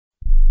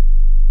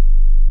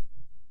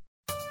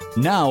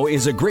Now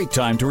is a great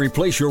time to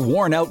replace your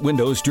worn-out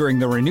windows during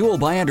the Renewal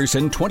by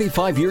Andersen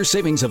 25-year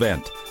savings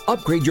event.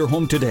 Upgrade your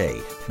home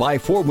today. Buy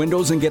 4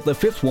 windows and get the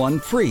 5th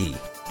one free.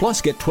 Plus,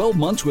 get 12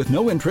 months with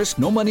no interest,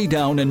 no money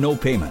down, and no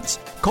payments.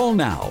 Call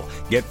now.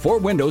 Get 4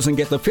 windows and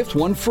get the 5th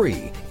one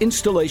free.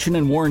 Installation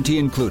and warranty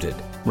included.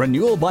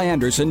 Renewal by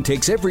Andersen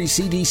takes every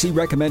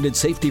CDC-recommended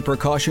safety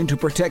precaution to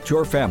protect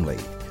your family.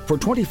 For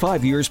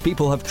 25 years,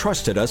 people have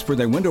trusted us for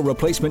their window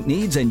replacement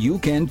needs, and you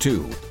can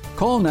too.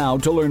 Call now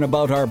to learn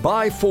about our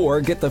buy 4,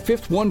 get the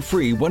 5th one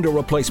free window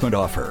replacement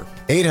offer.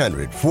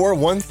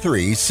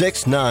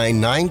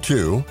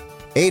 800-413-6992.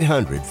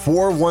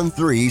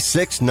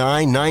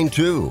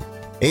 800-413-6992.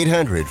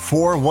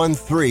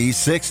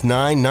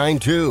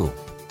 800-413-6992.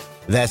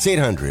 That's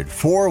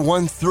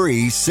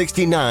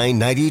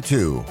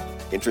 800-413-6992.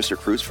 Interest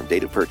accrues from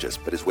date of purchase,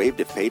 but is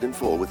waived if paid in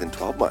full within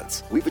 12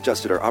 months. We've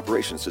adjusted our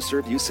operations to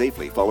serve you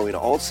safely following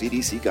all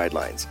CDC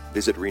guidelines.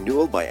 Visit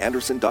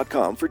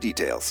renewalbyandersen.com for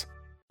details.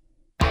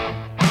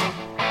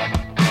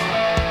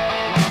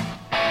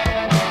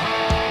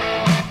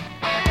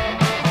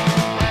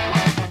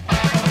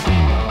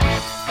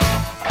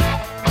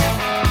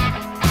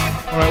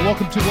 All right,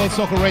 welcome to World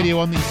Soccer Radio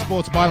on the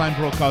Sports Byline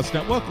Broadcast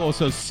Network,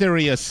 also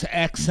Sirius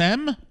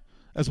XM,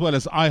 as well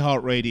as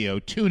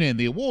iHeartRadio. Tune in,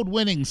 the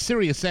award-winning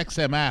Sirius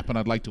XM app, and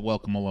I'd like to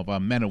welcome all of our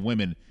men and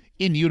women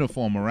in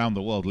uniform around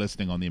the world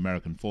listening on the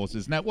American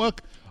Forces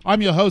Network.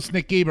 I'm your host,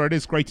 Nick Geber. It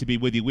is great to be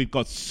with you. We've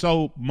got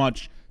so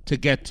much to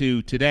get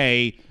to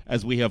today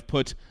as we have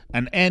put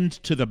an end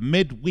to the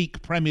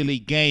midweek Premier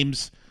League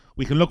games.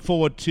 We can look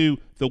forward to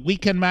the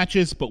weekend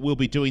matches, but we'll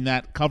be doing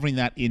that, covering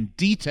that in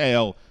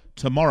detail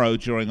tomorrow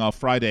during our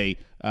Friday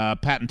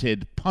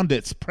patented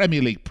Pundits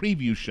Premier League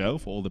preview show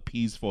for all the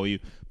P's for you.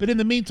 But in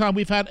the meantime,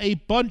 we've had a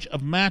bunch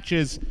of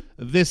matches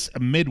this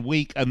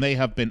midweek, and they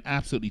have been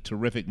absolutely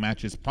terrific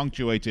matches,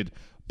 punctuated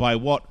by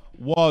what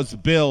was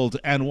billed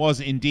and was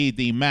indeed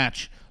the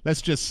match,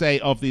 let's just say,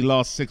 of the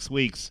last 6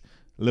 weeks.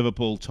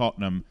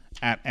 Liverpool-Tottenham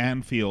at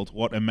Anfield.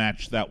 What a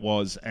match that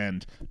was,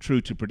 and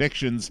true to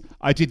predictions.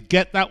 I did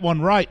get that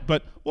one right,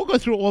 but we'll go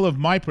through all of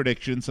my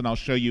predictions and I'll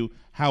show you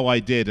how I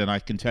did, and I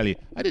can tell you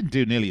I didn't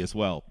do nearly as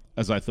well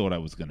as I thought I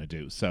was going to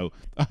do. So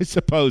I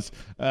suppose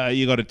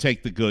you got to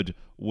take the good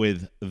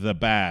with the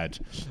bad.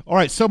 All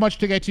right, so much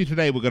to get to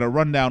today. We're going to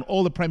run down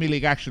all the Premier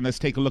League action. Let's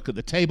take a look at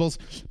the tables.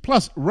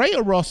 Plus, Ray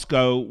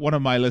Orozco, one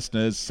of my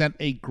listeners, sent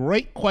a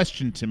great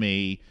question to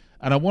me,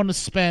 and I want to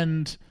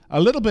spend a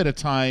little bit of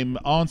time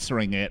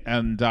answering it,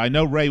 and I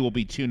know Ray will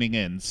be tuning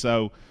in.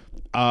 So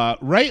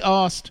Ray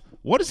asked,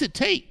 what does it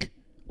take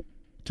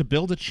to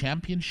build a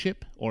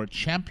championship or a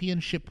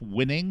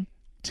championship-winning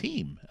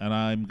team? And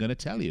I'm going to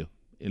tell you,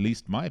 at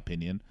least my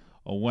opinion,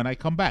 when I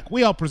come back.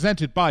 We are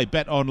presented by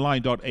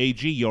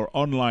betonline.ag, your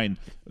online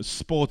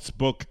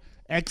sportsbook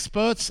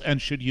experts,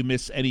 and should you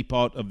miss any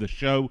part of the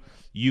show,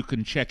 you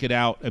can check it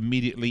out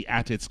immediately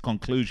at its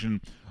conclusion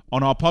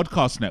on our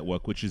podcast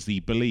network, which is the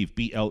Believe,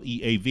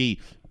 B-L-E-A-V,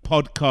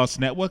 podcast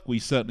network. We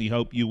certainly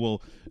hope you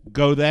will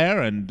go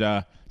there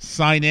and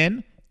sign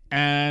in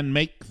and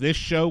make this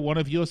show one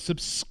of your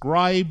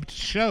subscribed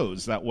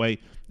shows. That way,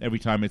 every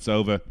time it's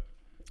over,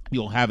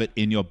 you'll have it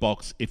in your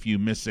box if you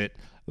miss it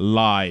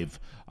live.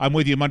 I'm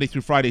with you Monday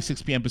through Friday,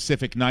 6 p.m.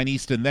 Pacific, 9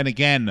 Eastern. Then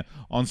again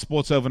on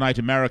Sports Overnight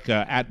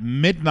America at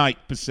midnight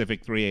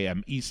Pacific, 3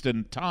 a.m.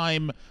 Eastern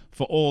time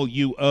for all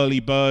you early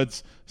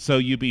birds. So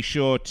you be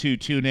sure to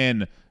tune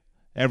in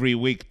every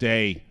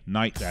weekday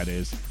night, that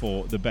is,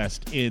 for the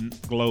best in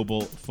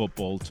global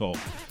football talk.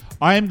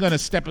 I am going to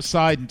step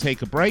aside and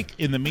take a break.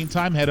 In the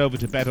meantime, head over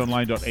to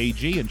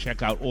betonline.ag and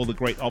check out all the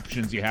great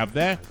options you have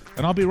there.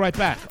 And I'll be right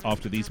back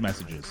after these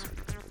messages.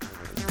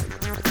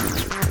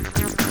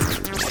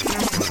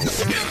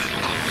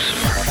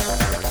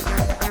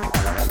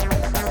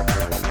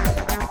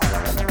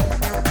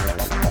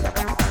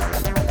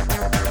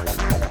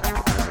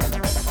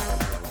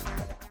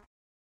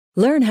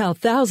 Learn how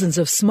thousands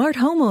of smart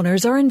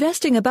homeowners are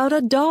investing about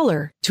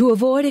 $1 to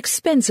avoid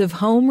expensive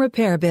home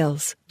repair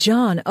bills.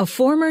 John, a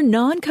former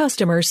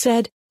non-customer,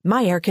 said,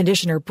 "My air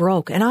conditioner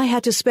broke and I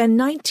had to spend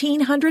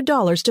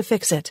 $1,900 to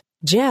fix it."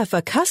 Jeff,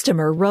 a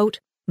customer, wrote,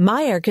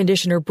 "My air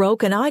conditioner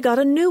broke and I got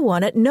a new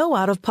one at no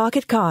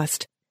out-of-pocket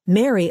cost."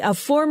 Mary, a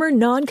former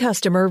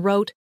non-customer,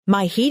 wrote,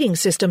 "My heating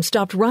system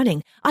stopped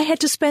running. I had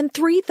to spend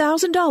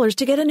 $3,000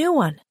 to get a new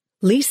one."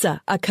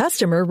 Lisa, a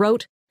customer,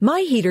 wrote,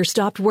 "My heater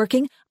stopped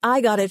working. I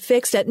got it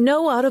fixed at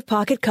no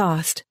out-of-pocket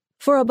cost."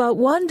 For about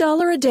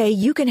 $1 a day,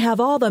 you can have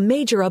all the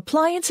major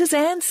appliances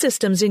and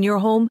systems in your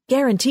home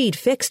guaranteed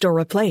fixed or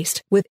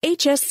replaced with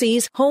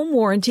HSC's home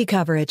warranty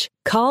coverage.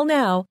 Call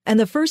now, and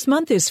the first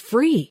month is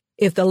free.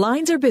 If the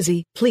lines are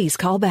busy, please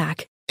call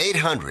back.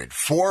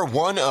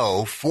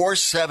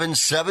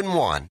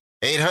 800-410-4771.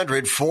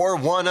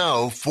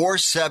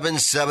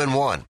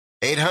 800-410-4771.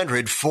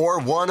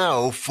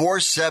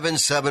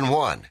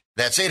 800-410-4771.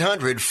 That's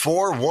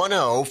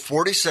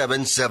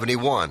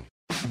 800-410-4771.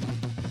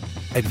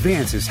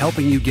 Advance is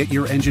helping you get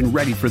your engine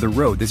ready for the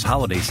road this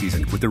holiday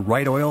season with the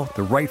right oil,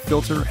 the right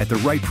filter, at the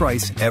right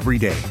price every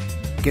day.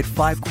 Get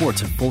 5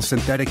 quarts of full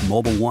synthetic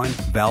Mobil 1,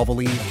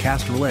 Valvoline,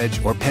 Castrol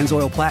Edge, or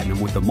Pennzoil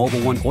Platinum with the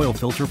Mobil 1 oil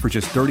filter for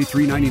just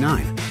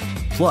 $33.99.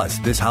 Plus,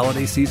 this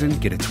holiday season,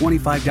 get a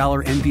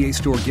 $25 NBA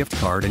Store gift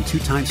card and 2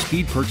 times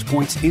Speed Perks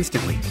points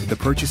instantly with the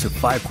purchase of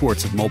 5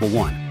 quarts of Mobil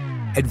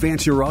 1.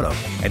 Advance your auto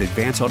at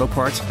Advance Auto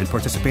Parts and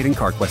participating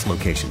CarQuest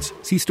locations.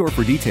 See store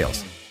for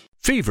details.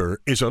 Fever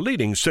is a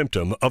leading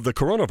symptom of the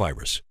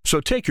coronavirus, so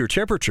take your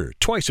temperature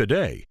twice a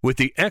day with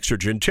the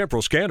Exergen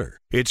Temporal Scanner.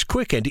 It's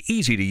quick and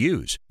easy to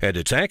use, and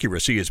its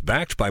accuracy is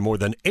backed by more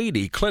than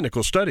 80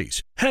 clinical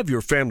studies. Have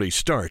your family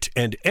start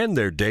and end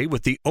their day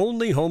with the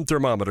only home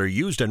thermometer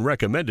used and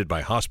recommended by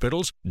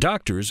hospitals,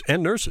 doctors,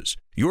 and nurses.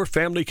 Your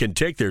family can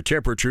take their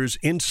temperatures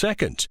in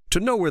seconds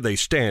to know where they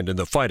stand in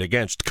the fight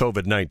against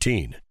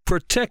COVID-19.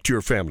 Protect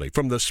your family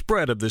from the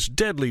spread of this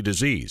deadly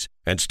disease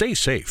and stay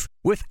safe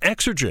with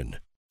Exergen.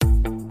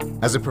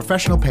 As a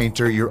professional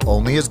painter, you're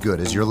only as good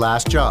as your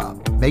last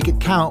job. Make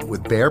it count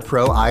with Behr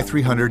Pro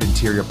i300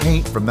 interior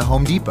paint from the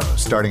Home Depot,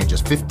 starting at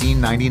just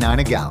 $15.99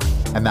 a gallon.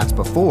 And that's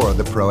before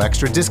the Pro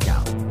Extra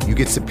discount. You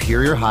get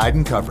superior hide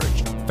and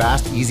coverage,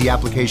 fast, easy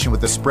application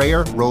with a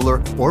sprayer,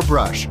 roller, or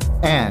brush,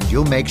 and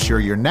you'll make sure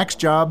your next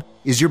job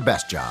is your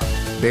best job.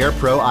 Behr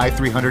Pro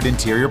i300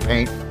 interior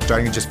paint,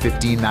 starting at just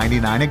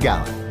 $15.99 a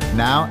gallon.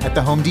 Now at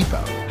the Home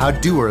Depot. How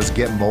doers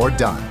get more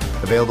done.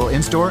 Available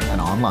in-store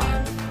and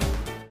online.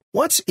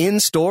 What's in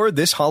store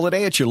this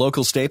holiday at your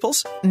local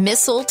Staples?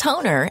 Missile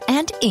Toner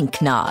and Ink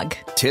Nog.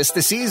 'Tis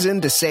the season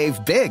to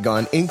save big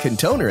on ink and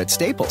toner at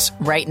Staples.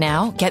 Right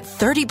now, get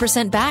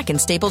 30% back in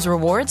Staples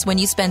Rewards when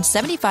you spend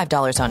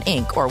 $75 on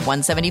ink or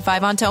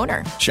 $175 on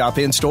toner. Shop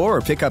in-store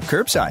or pick up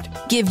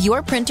curbside. Give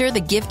your printer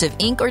the gift of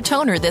ink or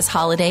toner this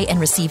holiday and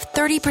receive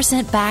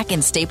 30% back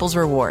in Staples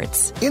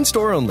Rewards.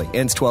 In-store only.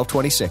 Ends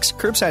 12/26.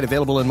 Curbside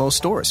available in most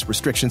stores.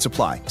 Restrictions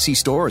apply. See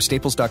store or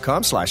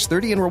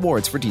staples.com/30 in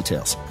rewards for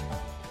details.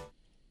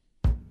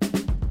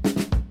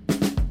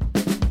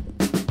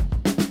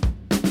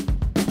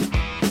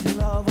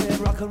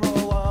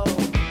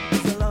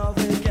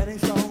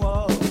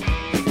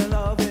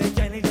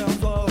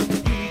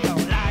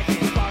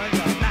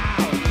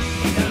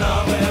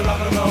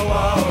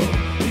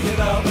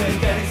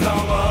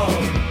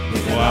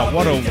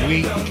 What a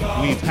week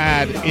we've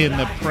had in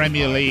the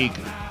Premier League.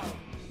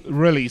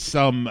 Really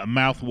some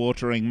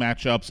mouth-watering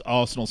matchups.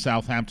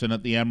 Arsenal-Southampton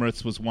at the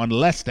Emirates was one.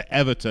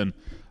 Leicester-Everton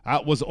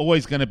was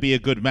always going to be a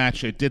good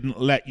match. It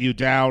didn't let you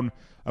down.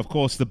 Of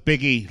course, the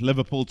biggie,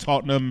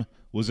 Liverpool-Tottenham,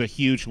 was a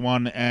huge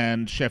one.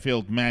 And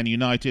Sheffield-Man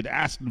United,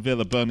 Aston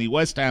Villa-Burnley,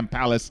 West Ham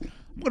Palace.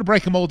 I'm going to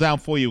break them all down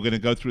for you. We're going to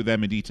go through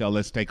them in detail.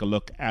 Let's take a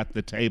look at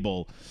the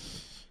table.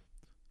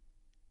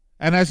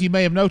 And as you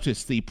may have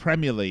noticed, the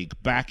Premier League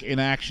back in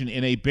action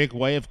in a big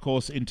way, of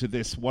course, into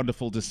this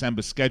wonderful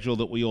December schedule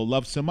that we all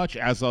love so much,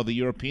 as are the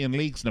European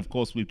leagues. And, of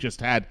course, we've just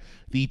had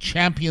the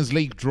Champions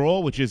League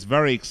draw, which is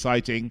very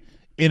exciting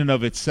in and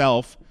of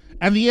itself,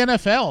 and the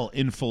NFL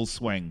in full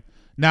swing.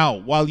 Now,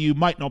 while you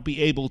might not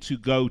be able to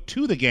go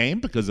to the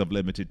game because of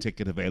limited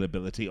ticket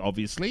availability,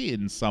 obviously,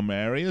 in some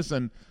areas,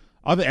 and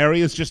other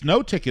areas, just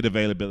no ticket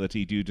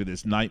availability due to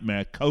this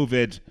nightmare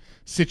COVID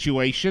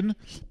situation.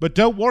 But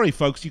don't worry,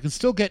 folks. You can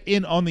still get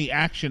in on the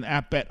action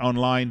at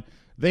BetOnline.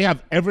 They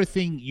have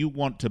everything you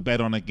want to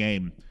bet on a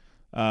game.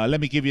 Let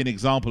me give you an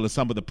example of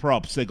some of the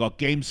props. They got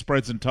game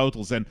spreads and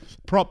totals and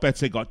prop bets.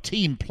 They got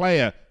team,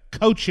 player,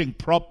 coaching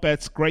prop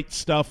bets. Great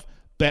stuff.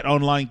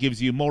 BetOnline gives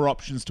you more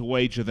options to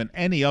wager than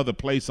any other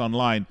place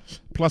online.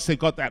 Plus, they've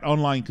got that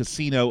online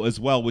casino as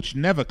well, which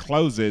never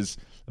closes,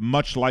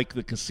 much like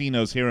the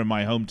casinos here in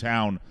my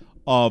hometown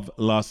of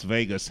Las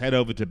Vegas. Head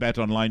over to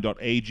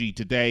betonline.ag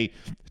today.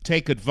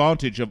 Take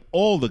advantage of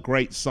all the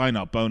great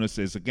sign-up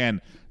bonuses. Again,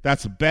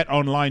 that's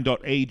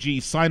betonline.ag.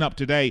 Sign up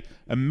today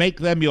and make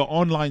them your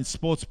online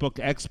sportsbook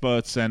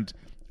experts. And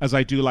as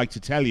I do like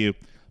to tell you,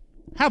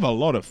 have a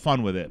lot of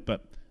fun with it,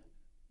 but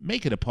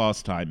make it a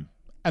pastime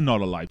and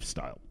not a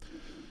lifestyle.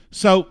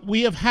 So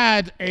we have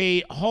had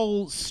a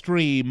whole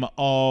stream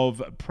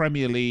of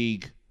Premier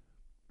League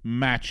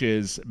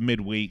matches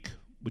midweek,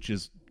 which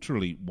is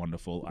truly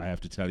wonderful, I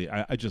have to tell you.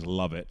 I just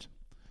love it.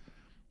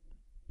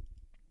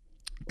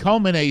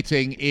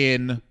 Culminating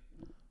in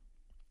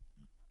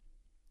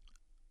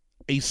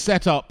a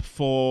setup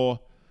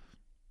for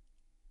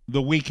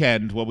the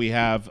weekend where we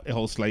have a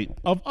whole slate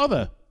of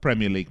other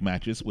Premier League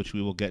matches, which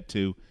we will get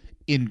to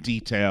in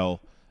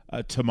detail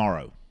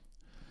tomorrow.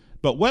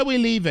 But where we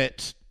leave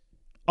it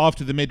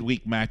after the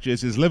midweek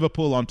matches is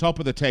Liverpool on top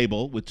of the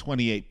table with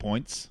 28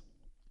 points.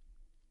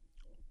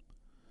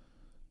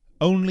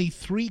 Only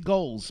 3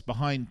 goals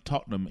behind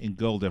Tottenham in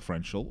goal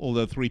differential,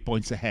 although 3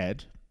 points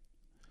ahead.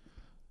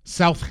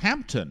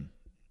 Southampton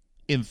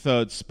in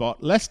 3rd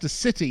spot. Leicester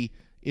City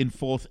in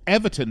 4th.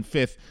 Everton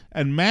 5th.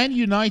 And Man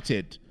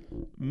United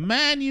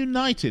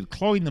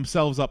clawing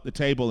themselves up the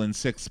table in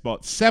 6th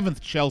spot. 7th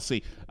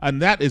Chelsea.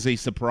 And that is a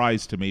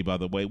surprise to me, by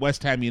the way.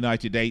 West Ham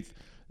United 8th.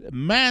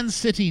 Man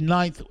City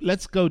 9th.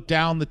 Let's go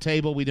down the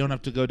table. We don't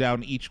have to go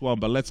down each one,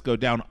 but let's go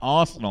down.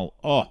 Arsenal.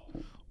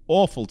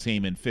 Awful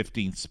team in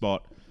 15th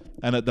spot.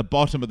 And at the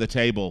bottom of the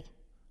table,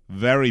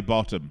 very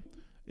bottom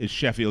is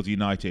Sheffield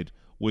United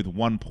with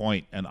 1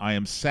 point. And I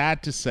am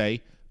sad to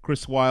say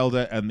Chris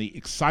Wilder and the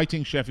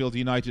exciting Sheffield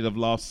United of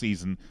last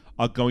season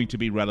are going to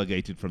be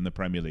relegated from the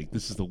Premier League.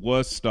 This is the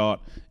worst start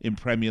in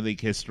Premier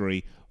League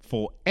history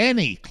for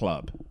any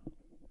club.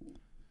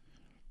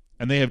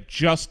 And they have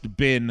just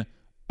been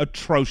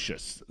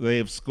atrocious. They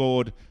have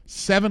scored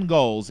 7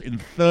 goals in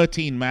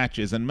 13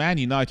 matches. And Man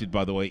United,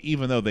 by the way,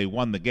 even though they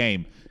won the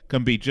game,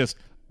 can be just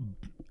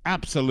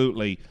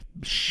absolutely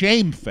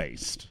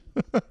shamefaced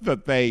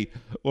that they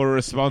were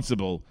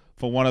responsible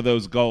for one of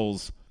those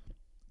goals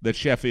that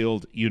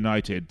Sheffield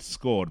United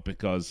scored,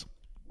 because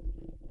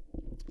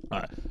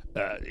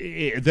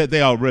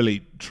they are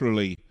really,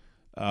 truly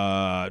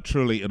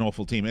an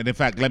awful team. And in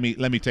fact, let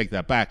me take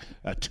that back.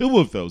 2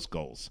 of those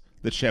goals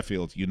that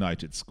Sheffield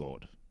United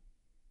scored.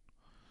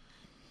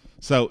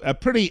 So a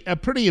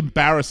pretty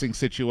embarrassing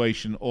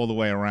situation all the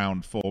way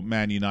around for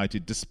Man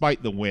United,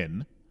 despite the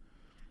win.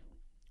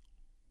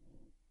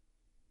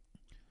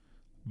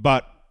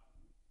 But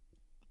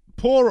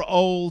poor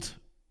old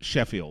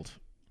Sheffield,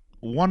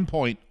 1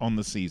 point on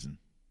the season.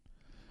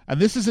 And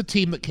this is a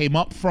team that came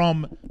up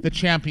from the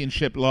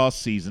Championship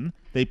last season.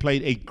 They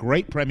played a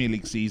great Premier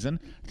League season.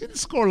 Didn't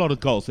score a lot of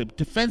goals.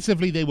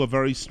 Defensively, they were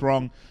very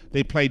strong.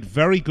 They played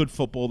very good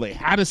football. They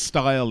had a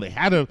style. They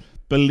had a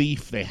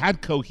belief. They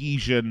had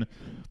cohesion.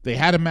 They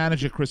had a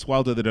manager, Chris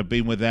Wilder, that had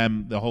been with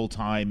them the whole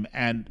time.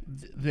 And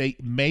they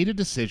made a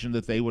decision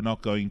that they were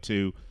not going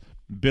to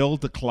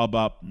build the club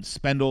up and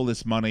spend all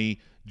this money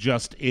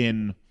just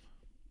in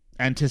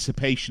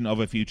anticipation of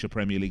a future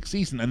Premier League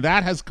season. And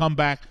that has come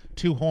back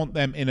to haunt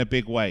them in a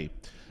big way.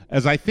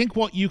 As I think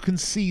what you can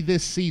see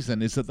this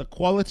season is that the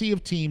quality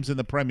of teams in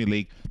the Premier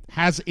League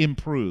has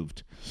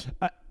improved,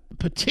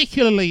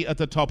 particularly at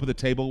the top of the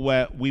table,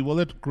 where we will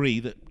agree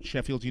that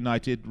Sheffield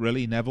United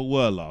really never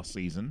were last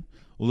season,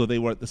 although they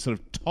were at the sort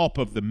of top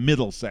of the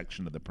middle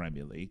section of the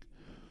Premier League.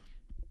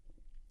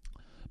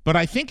 But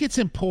I think it's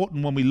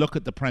important when we look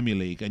at the Premier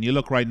League, and you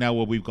look right now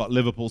where we've got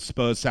Liverpool,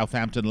 Spurs,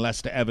 Southampton,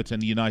 Leicester,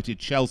 Everton, United,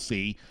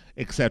 Chelsea,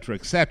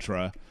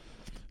 etc.,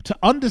 to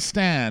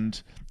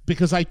understand,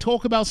 because I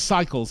talk about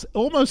cycles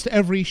almost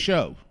every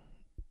show,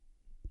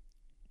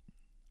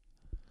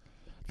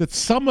 that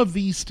some of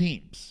these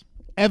teams,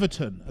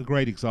 Everton, a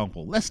great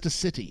example, Leicester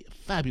City, a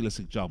fabulous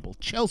example,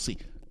 Chelsea,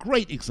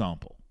 great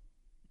example,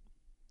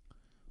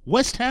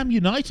 West Ham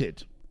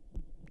United,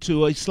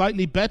 to a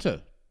slightly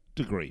better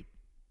degree,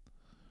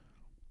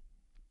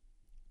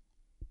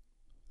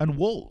 and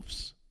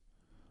Wolves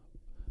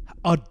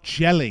are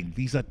gelling.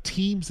 These are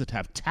teams that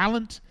have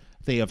talent,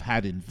 they have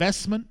had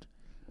investment,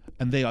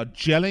 and they are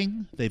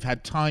gelling. They've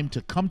had time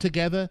to come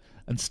together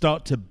and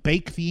start to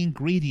bake the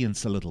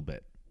ingredients a little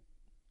bit.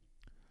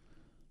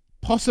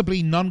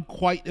 Possibly none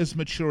quite as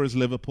mature as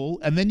Liverpool,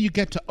 and then you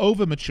get to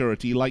over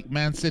maturity like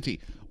Man City,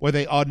 where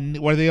they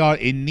are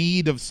in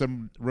need of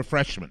some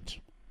refreshment.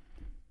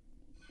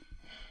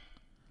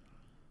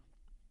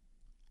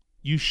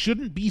 You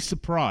shouldn't be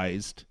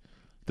surprised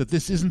that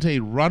this isn't a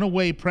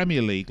runaway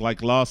Premier League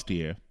like last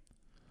year,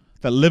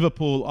 that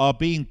Liverpool are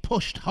being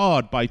pushed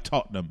hard by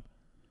Tottenham.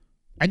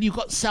 And you've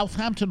got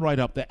Southampton right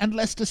up there, and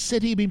Leicester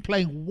City have been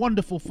playing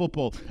wonderful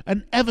football,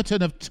 and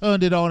Everton have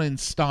turned it on in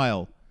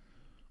style.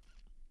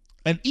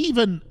 And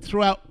even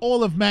throughout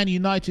all of Man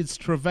United's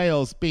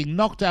travails, being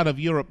knocked out of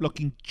Europe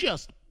looking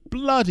just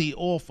bloody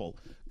awful,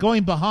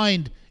 going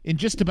behind in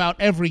just about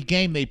every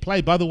game they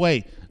play. By the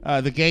way,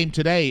 the game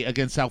today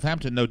against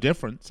Southampton, no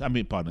different.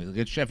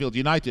 Against Sheffield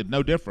United,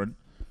 no different.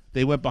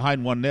 They went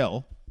behind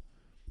 1-0.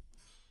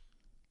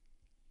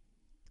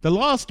 The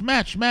last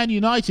match, Man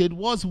United,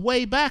 was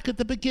way back at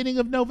the beginning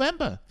of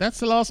November. That's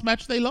the last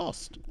match they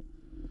lost.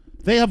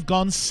 They have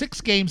gone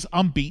 6 games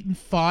unbeaten,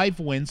 5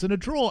 wins and a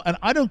draw. And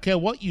I don't care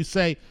what you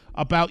say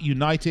about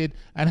United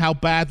and how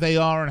bad they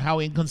are and how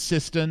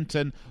inconsistent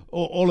and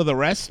all of the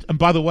rest. And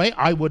by the way,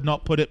 I would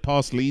not put it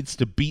past Leeds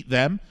to beat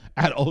them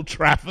at Old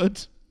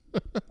Trafford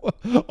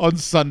on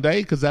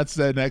Sunday, because that's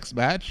their next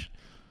match.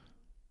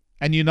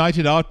 And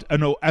United are,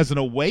 as an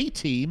away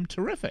team,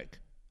 terrific.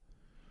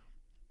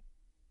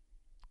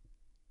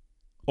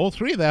 All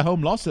 3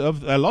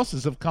 of their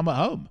losses have come at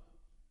home.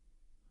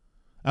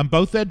 And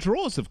both their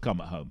draws have come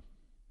at home.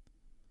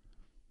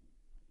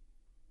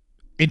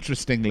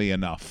 Interestingly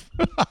enough.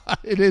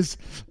 It is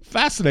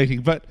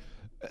fascinating, but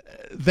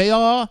they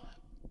are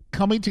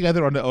coming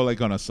together under Ole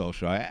Gunnar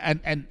Solskjaer.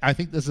 And I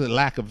think there's a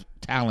lack of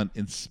talent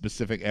in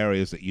specific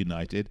areas at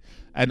United.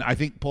 And I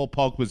think Paul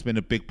Pogba's been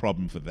a big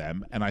problem for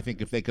them. And I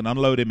think if they can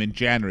unload him in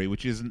January,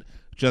 which isn't,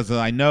 just as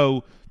I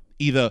know,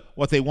 either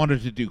what they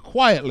wanted to do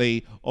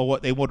quietly or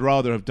what they would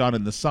rather have done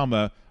in the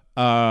summer,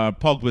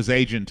 Pogba's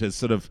agent has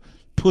sort of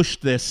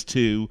pushed this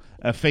to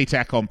a fait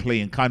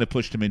accompli and kind of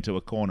pushed him into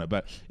a corner.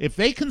 But if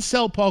they can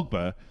sell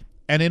Pogba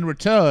and in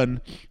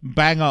return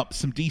bang up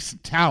some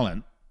decent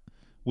talent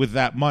with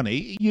that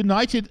money,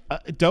 United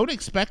don't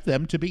expect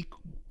them to be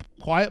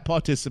quiet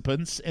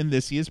participants in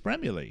this year's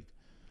Premier League.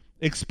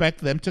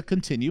 Expect them to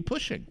continue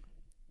pushing.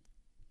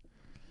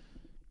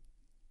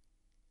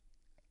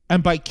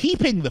 And by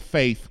keeping the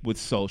faith with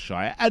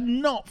Solskjaer and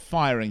not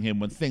firing him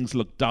when things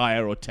looked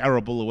dire or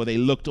terrible or where they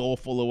looked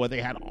awful or where they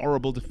had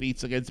horrible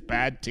defeats against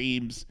bad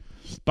teams,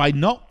 by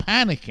not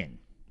panicking,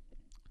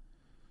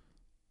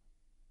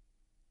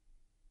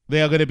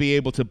 they are going to be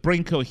able to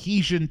bring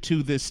cohesion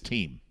to this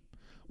team.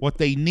 What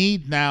they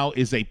need now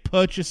is a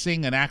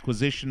purchasing and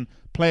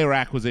player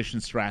acquisition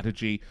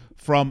strategy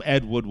from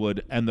Ed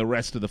Woodward and the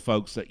rest of the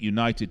folks at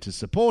United to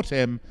support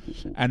him.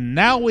 And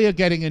now we are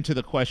getting into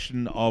the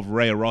question of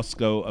Ray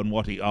Orozco and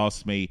what he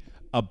asked me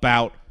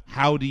about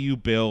how do you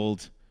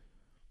build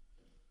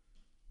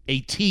a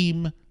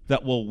team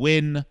that will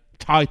win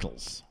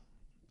titles.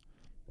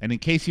 And in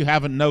case you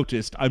haven't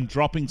noticed, I'm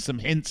dropping some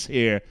hints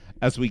here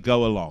as we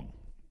go along,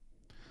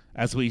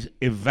 as we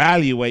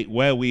evaluate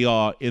where we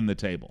are in the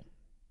table.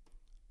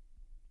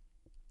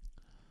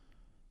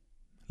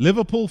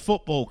 Liverpool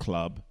Football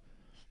Club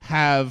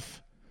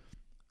have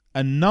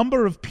a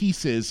number of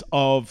pieces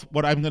of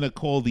what I'm going to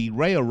call the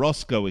Ray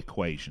Orozco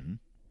equation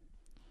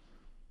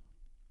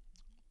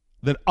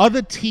that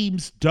other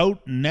teams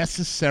don't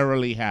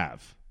necessarily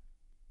have.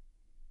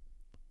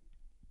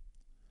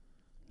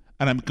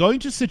 And I'm going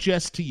to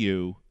suggest to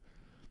you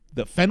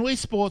that Fenway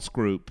Sports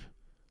Group,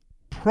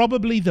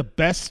 probably the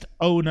best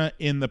owner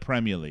in the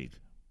Premier League.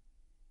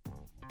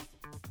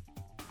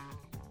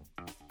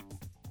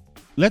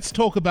 Let's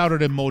talk about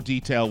it in more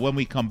detail when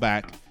we come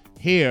back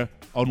here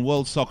on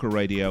World Soccer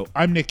Radio.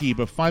 I'm Nick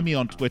Eber. Find me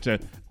on Twitter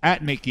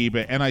at Nick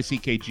Eber,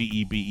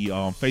 NickGeber,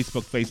 on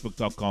Facebook,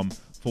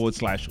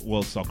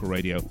 facebook.com/World Soccer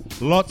Radio.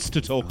 Lots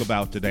to talk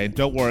about today. And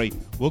don't worry,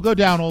 we'll go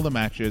down all the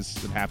matches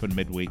that happened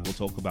midweek. We'll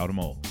talk about them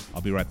all.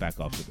 I'll be right back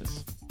after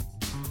this.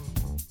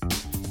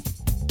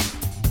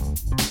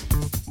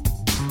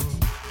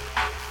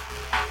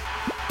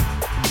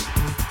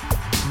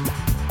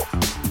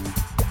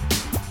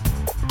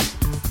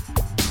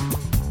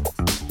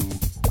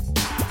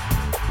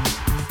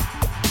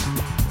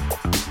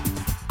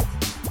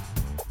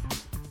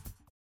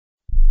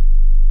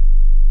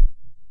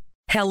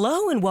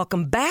 Hello and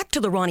welcome back to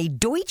the Ronnie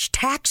Deutsch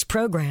Tax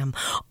Program.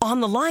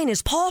 On the line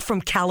is Paul from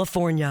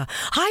California.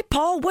 Hi,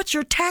 Paul. What's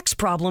your tax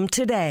problem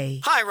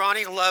today? Hi,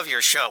 Ronnie. Love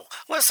your show.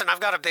 Listen, I've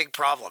got a big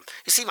problem.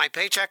 You see, my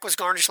paycheck was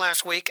garnished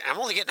last week, and I'm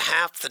only getting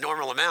half the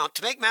normal amount.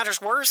 To make matters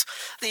worse,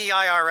 the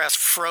IRS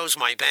froze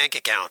my bank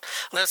account.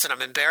 Listen,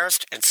 I'm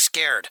embarrassed and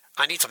scared.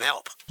 I need some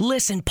help.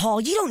 Listen,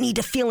 Paul, you don't need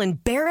to feel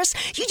embarrassed.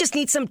 You just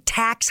need some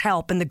tax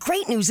help. And the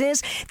great news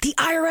is the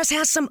IRS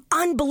has some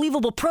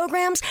unbelievable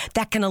programs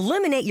that can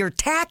eliminate your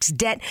tax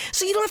debt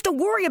so you don't have to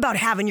worry about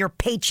having your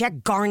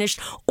paycheck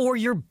garnished or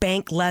your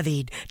bank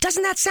levied.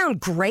 Doesn't that sound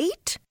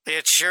great?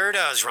 It sure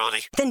does,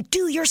 Ronnie. Then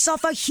do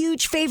yourself a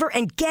huge favor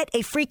and get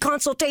a free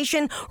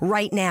consultation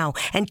right now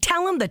and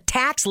tell them the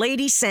tax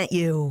lady sent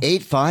you.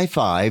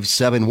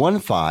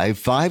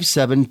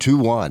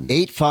 855-715-5721.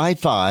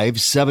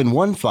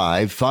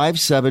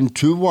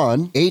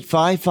 855-715-5721.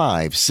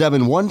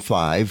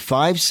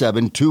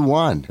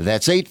 855-715-5721.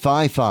 That's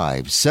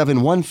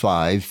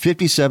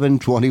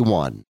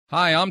 855-715-5721.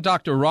 Hi, I'm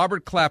Dr.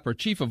 Robert Clapper,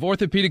 Chief of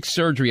Orthopedic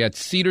Surgery at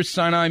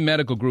Cedars-Sinai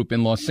Medical Group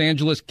in Los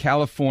Angeles,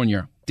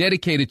 California.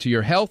 Dedicated to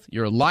your health,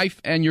 your life,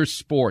 and your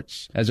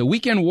sports. As a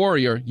weekend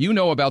warrior, you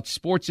know about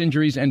sports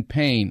injuries and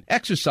pain.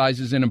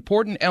 Exercise is an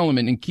important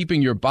element in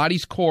keeping your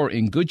body's core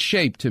in good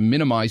shape to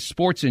minimize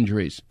sports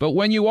injuries. But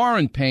when you are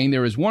in pain,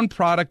 there is one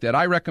product that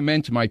I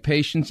recommend to my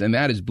patients, and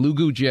that is Blue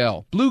Goo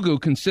Gel. Blue Goo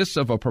consists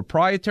of a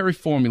proprietary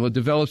formula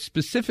developed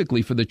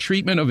specifically for the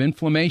treatment of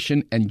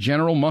inflammation and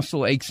general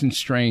muscle aches and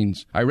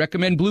strains. I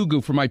recommend Blue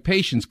Goo for my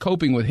patients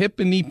coping with hip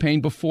and knee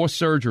pain before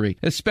surgery,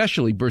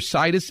 especially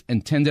bursitis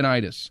and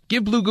tendinitis.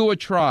 Give Blue Goo a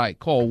try.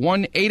 Call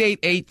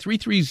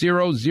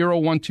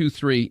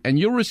 1-888-330-0123 and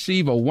you'll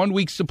receive a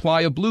 1-week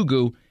supply of Blue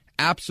Goo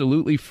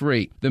absolutely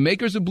free. The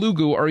makers of Blue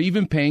Goo are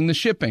even paying the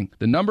shipping.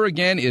 The number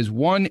again is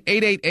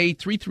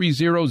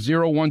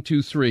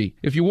 1-888-330-0123.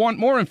 If you want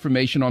more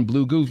information on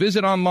Blue Goo,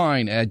 visit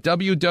online at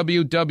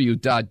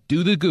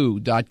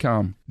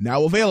www.dothegoo.com.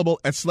 Now available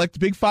at select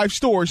Big 5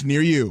 stores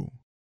near you.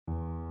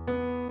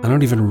 I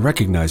don't even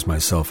recognize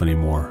myself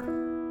anymore.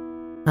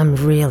 I'm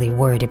really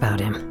worried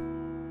about him.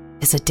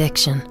 His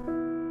addiction.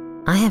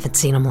 I haven't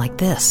seen him like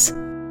this.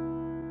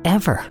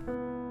 Ever.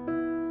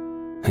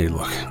 Hey,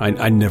 look,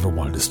 I never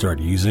wanted to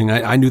start using.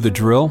 I knew the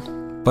drill,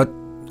 but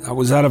I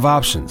was out of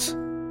options.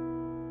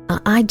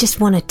 I just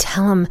want to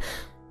tell him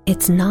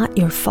it's not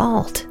your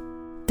fault.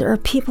 There are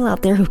people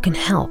out there who can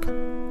help.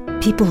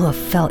 People who have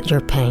felt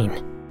your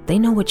pain. They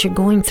know what you're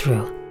going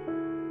through.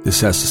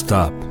 This has to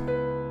stop.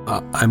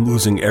 I'm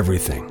losing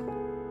everything.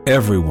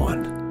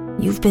 Everyone.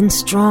 You've been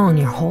strong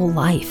your whole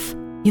life.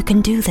 You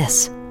can do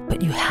this.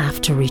 But you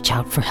have to reach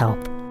out for help.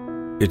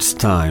 It's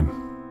time.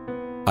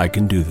 I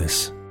can do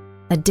this.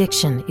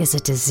 Addiction is a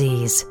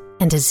disease,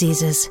 and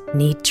diseases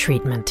need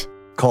treatment.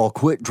 Call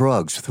Quit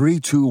Drugs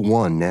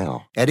 321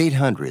 now at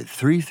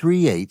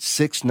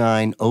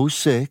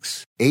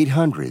 800-338-6906.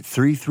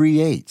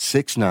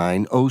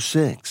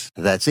 800-338-6906.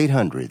 That's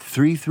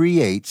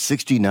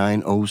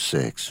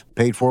 800-338-6906.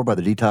 Paid for by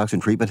the Detox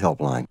and Treatment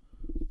Helpline.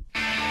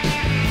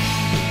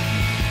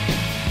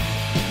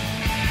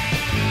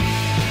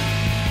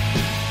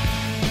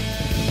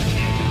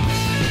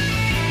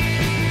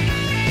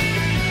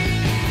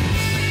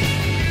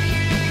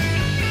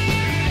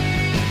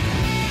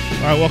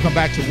 All right, welcome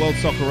back to World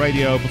Soccer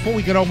Radio. Before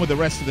we get on with the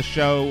rest of the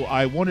show,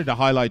 I wanted to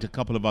highlight a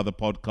couple of other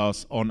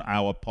podcasts on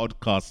our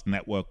podcast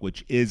network,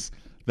 which is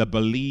the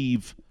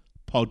Believe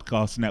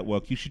Podcast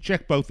Network. You should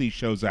check both these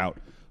shows out.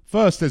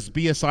 First, there's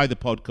BSI the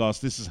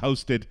Podcast. This is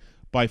hosted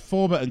by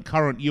former and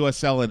current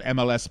USL and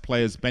MLS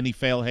players Benny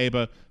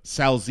Failhaber,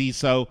 Sal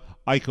Zizzo,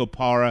 Iko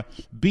Para.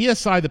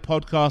 BSI the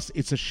Podcast,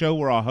 it's a show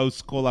where our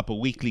hosts call up a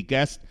weekly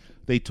guest.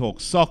 They talk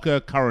soccer,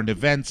 current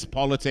events,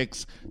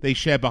 politics. They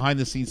share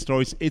behind-the-scenes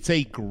stories. It's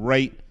a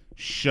great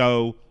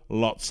show,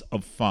 lots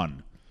of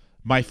fun.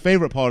 My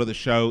favorite part of the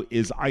show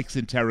is Ike's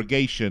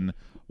Interrogation,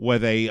 where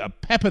they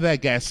pepper their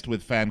guest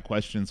with fan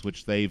questions,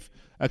 which they've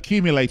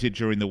accumulated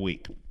during the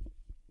week.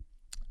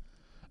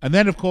 And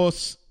then, of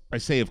course, I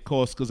say of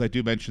course because I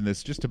do mention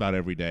this just about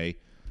every day,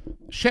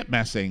 Shep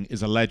Messing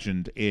is a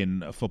legend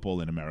in football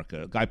in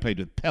America. A guy played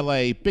with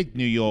Pele, big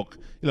New York.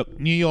 Look,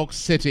 New York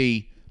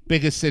City,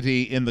 biggest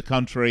city in the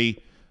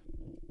country.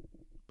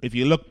 If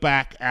you look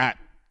back at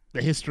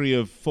the history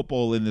of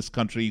football in this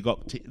country, you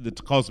got the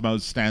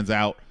Cosmos stands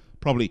out,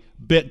 probably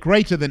a bit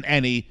greater than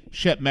any.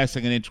 Shep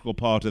Messing, an integral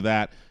part of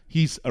that.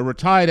 He's a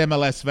retired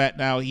MLS vet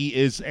now. He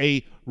is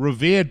a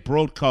revered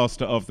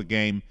broadcaster of the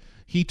game.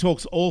 He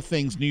talks all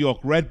things New York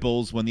Red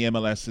Bulls when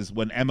MLS is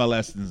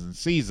in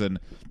season,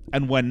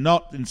 and when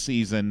not in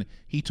season,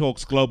 he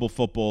talks global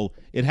football.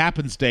 It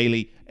happens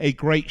daily. A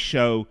great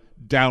show.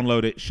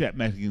 Download it, Shep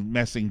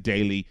Messing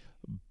Daily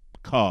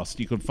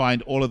Cast. You can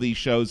find all of these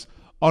shows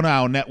on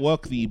our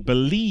network, the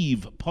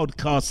Believe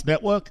Podcast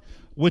Network,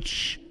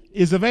 which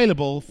is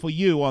available for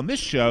you on this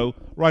show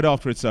right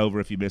after it's over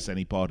if you miss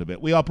any part of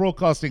it. We are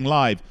broadcasting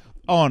live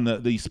on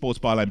the Sports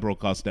Byline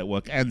Broadcast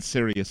Network and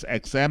Sirius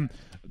XM.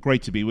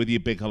 Great to be with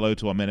you. Big hello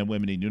to our men and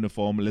women in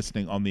uniform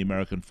listening on the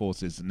American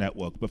Forces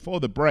Network.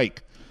 Before the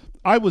break,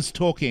 I was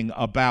talking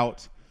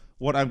about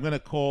what I'm going to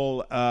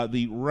call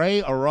the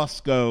Ray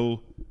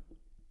Orozco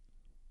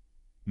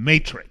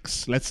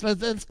Matrix. Let's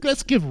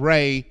give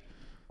Ray,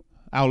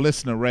 our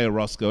listener Ray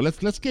Orozco,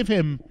 let's give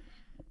him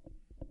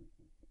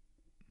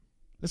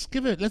a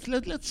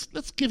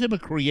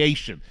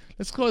creation.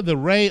 Let's call it the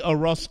Ray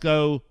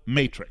Orozco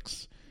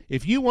Matrix.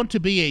 If you want to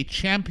be a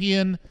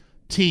champion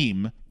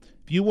team,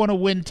 if you want to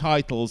win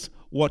titles,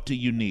 what do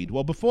you need?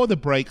 Well, before the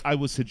break, I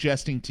was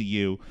suggesting to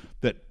you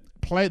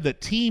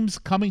that teams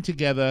coming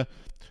together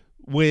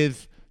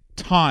with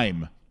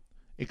time,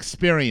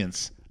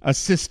 experience, a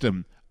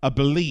system, a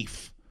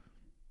belief,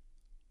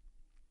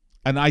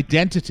 an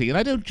identity, and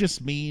I don't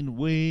just mean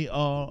we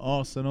are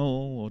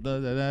Arsenal or da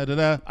da da da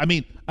da. I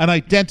mean an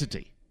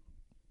identity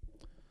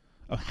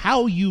of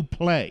how you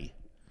play,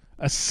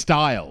 a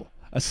style,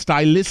 a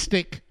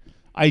stylistic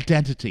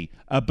identity,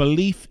 a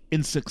belief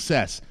in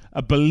success,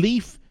 a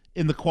belief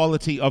in the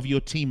quality of your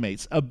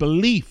teammates, a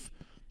belief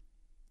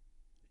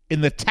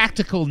in the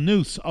tactical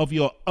nous of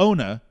your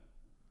owner,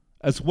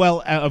 as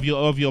well of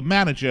your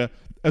manager,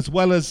 as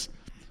well as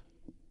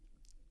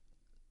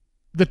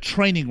the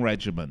training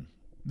regimen,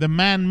 the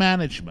man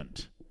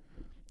management,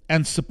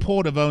 and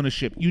support of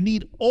ownership. You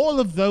need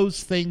all of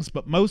those things,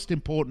 but most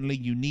importantly,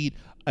 you need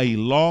a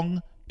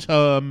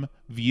long-term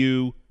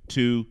view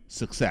to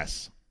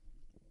success.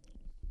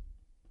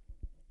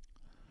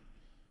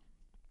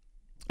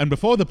 And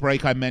before the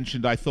break, I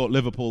mentioned I thought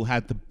Liverpool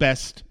had the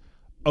best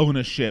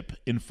ownership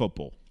in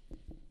football.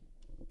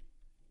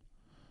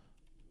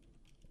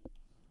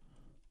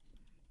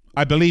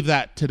 I believe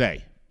that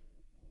today.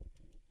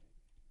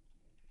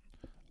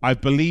 I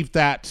believe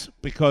that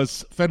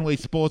because Fenway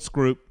Sports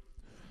Group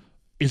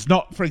is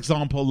not, for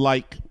example,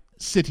 like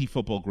City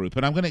Football Group.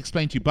 And I'm going to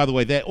explain to you, by the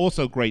way, they're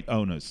also great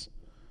owners.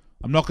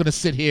 I'm not going to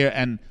sit here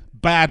and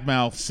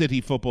badmouth City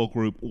Football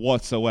Group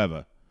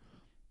whatsoever.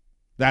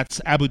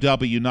 That's Abu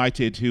Dhabi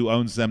United who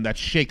owns them. That's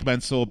Sheikh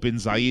Mansour bin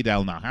Zayed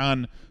Al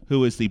Nahyan,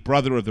 who is the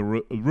brother of the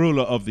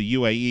ruler of the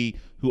UAE,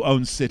 who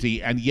owns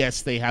City. And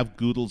yes, they have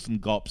goodles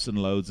and gops and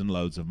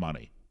loads of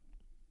money.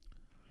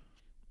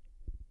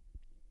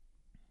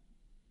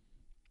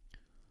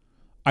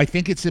 I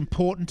think it's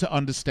important to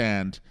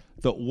understand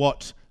that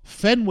what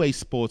Fenway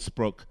Sports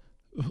Group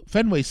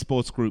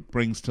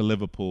brings to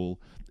Liverpool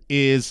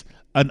is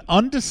an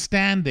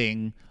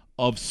understanding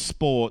of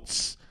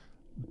sports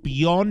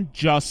beyond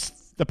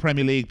just the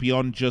Premier League,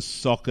 beyond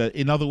just soccer.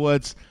 In other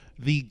words,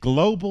 the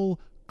global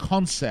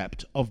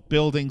concept of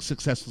building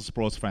successful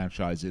sports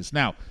franchises.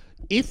 Now,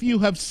 if you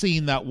have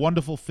seen that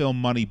wonderful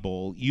film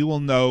Moneyball, you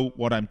will know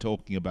what I'm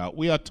talking about.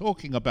 We are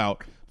talking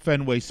about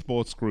Fenway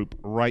Sports Group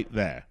right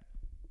there.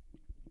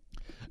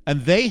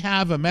 And they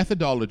have a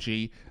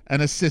methodology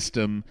and a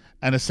system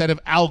and a set of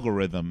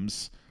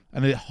algorithms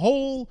and a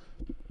whole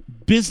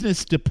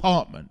business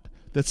department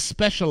that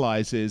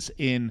specializes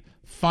in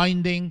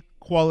finding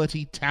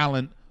quality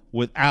talent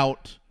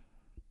without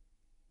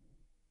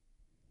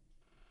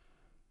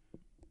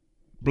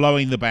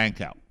blowing the bank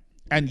out.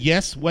 And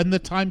yes, when the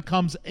time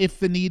comes, if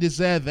the need is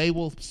there, they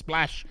will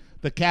splash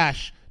the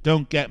cash.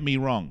 Don't get me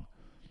wrong.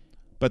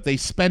 But they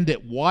spend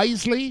it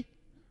wisely.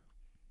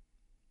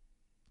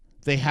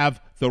 They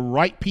have the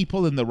right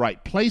people in the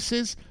right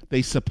places.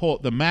 They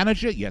support the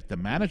manager, yet the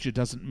manager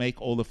doesn't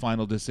make all the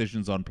final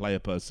decisions on player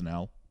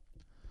personnel.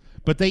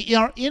 But they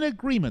are in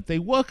agreement. They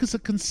work as a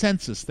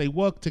consensus. They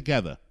work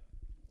together.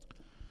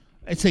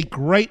 It's a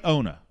great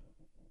owner.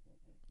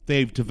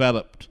 They've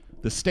developed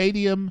the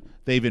stadium.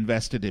 They've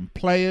invested in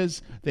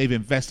players. They've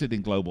invested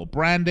in global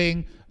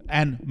branding.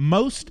 And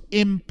most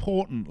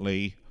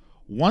importantly,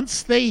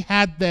 once they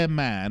had their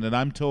man, and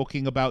I'm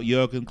talking about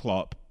Jurgen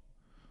Klopp,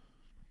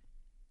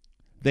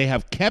 they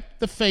have kept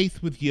the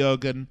faith with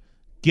Jurgen,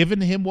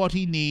 given him what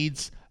he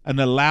needs, and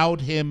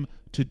allowed him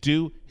to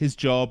do his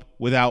job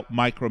without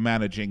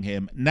micromanaging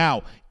him.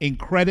 Now, in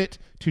credit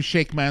to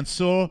Sheikh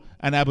Mansour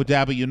and Abu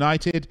Dhabi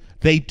United,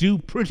 they do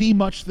pretty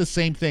much the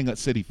same thing at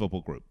City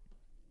Football Group.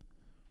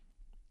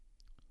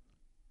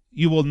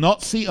 You will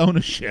not see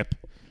ownership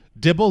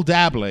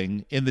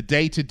dibble-dabbling in the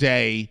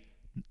day-to-day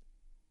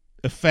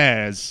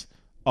affairs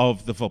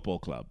of the football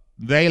club.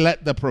 They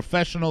let the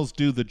professionals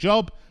do the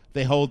job.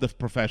 They hold the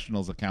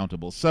professionals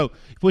accountable. So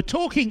if we're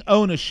talking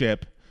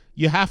ownership,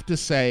 you have to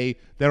say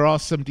there are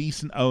some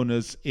decent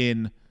owners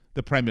in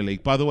the Premier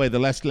League. By the way, the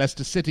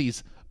Leicester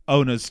City's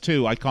owners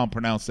too, I can't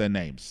pronounce their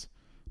names.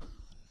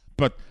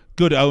 But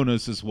good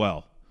owners as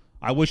well.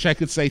 I wish I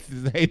could say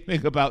the same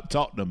thing about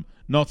Tottenham.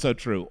 Not so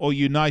true. Or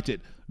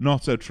United.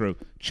 Not so true.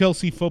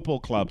 Chelsea Football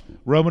Club.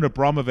 Roman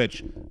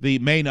Abramovich, the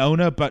main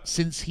owner, but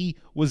since he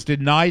was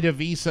denied a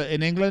visa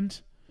in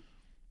England,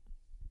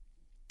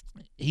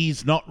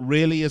 he's not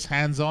really as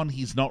hands-on.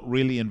 He's not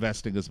really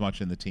investing as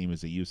much in the team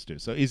as he used to.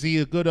 So is he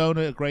a good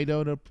owner, a great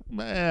owner?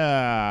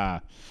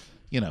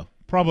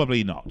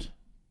 Probably not.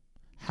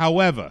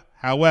 However,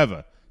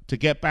 to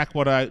get back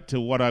to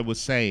what I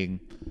was saying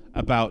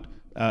about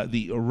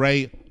the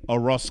Ray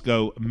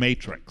Orozco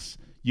matrix,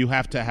 you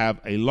have to have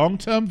a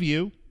long-term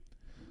view.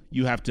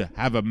 You have to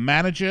have a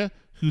manager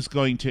who's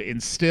going to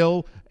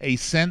instill a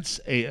sense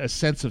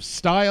of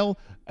style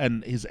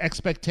and his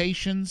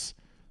expectations,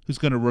 who's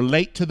going to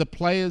relate to the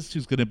players,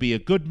 who's going to be a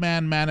good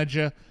man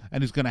manager,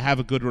 and who's going to have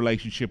a good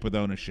relationship with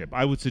ownership.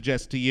 I would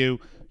suggest to you,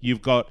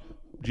 you've got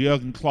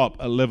Jurgen Klopp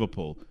at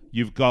Liverpool.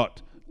 You've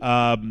got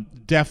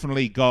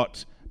definitely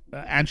got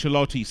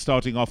Ancelotti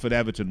starting off at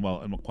Everton.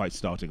 Well, not quite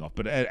starting off,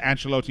 but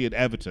Ancelotti at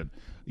Everton.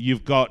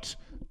 You've got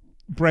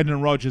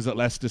Brendan Rodgers at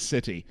Leicester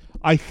City.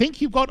 I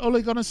think you've got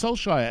Ole Gunnar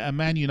Solskjaer at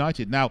Man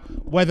United. Now,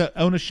 whether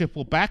ownership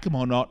will back him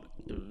or not,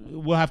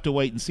 we'll have to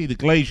wait and see. The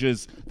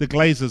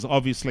Glazers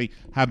obviously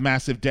have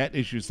massive debt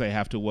issues they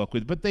have to work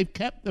with, but they've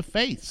kept the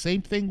faith.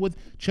 Same thing with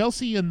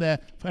Chelsea and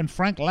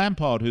Frank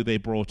Lampard, who they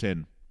brought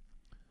in.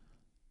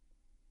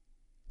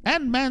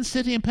 And Man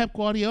City and Pep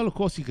Guardiola, of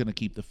course, you're going to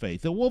keep the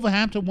faith. The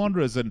Wolverhampton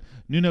Wanderers and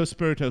Nuno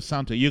Espirito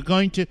Santo, you're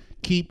going to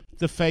keep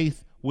the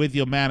faith with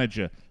your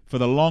manager for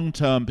the long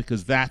term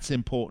because that's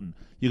important.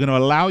 You're going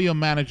to allow your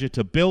manager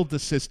to build the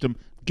system,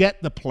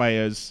 get the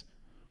players,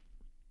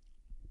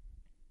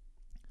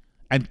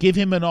 and give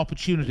him an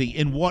opportunity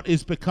in what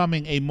is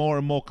becoming a more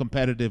and more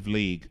competitive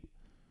league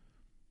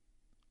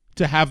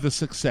to have the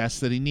success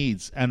that he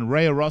needs. And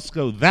Ray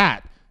Orozco,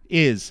 that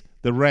is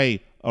the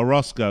Ray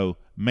Orozco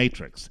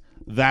matrix.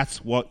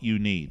 That's what you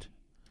need.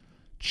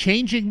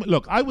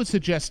 Look, I would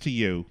suggest to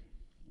you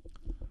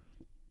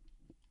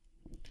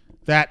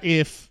that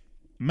if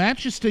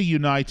Manchester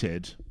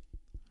United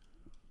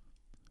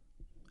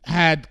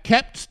had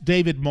kept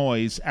David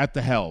Moyes at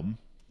the helm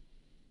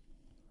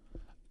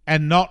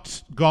and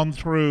not gone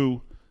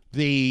through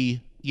the,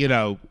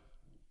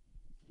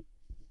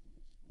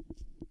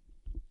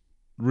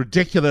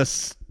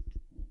 ridiculous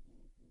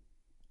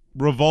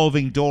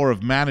revolving door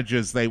of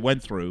managers they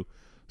went through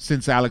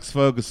since Alex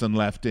Ferguson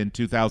left in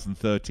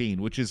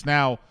 2013, which is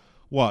now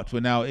what?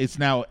 It's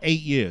now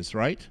 8 years,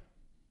 right?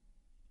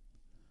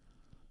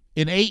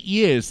 In 8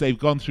 years, they've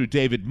gone through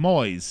David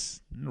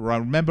Moyes.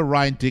 Remember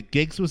Ryan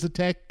Giggs was a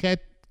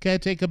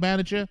caretaker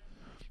manager?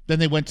 Then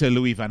they went to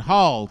Louis van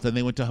Gaal. Then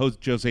they went to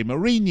Jose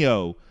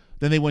Mourinho.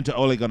 Then they went to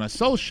Ole Gunnar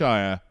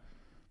Solskjaer.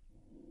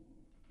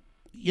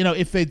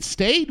 If they'd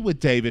stayed with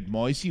David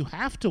Moyes, you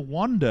have to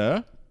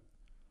wonder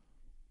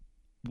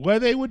where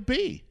they would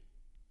be.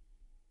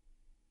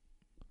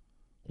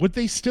 Would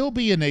they still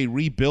be in a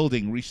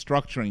rebuilding,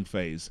 restructuring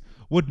phase?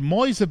 Would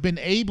Moyes have been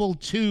able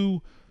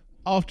to,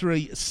 after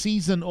a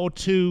season or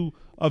two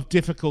of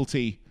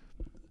difficulty,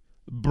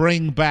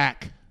 bring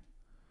back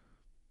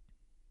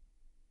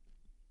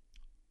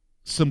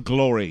some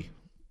glory,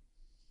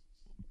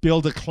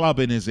 build a club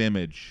in his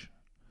image,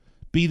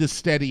 be the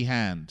steady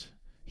hand?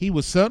 He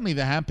was certainly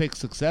the hand-picked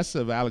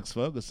successor of Alex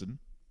Ferguson.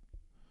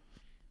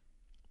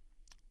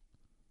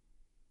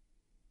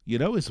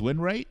 His win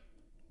rate,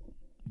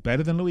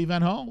 better than Louis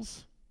van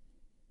Gaal's,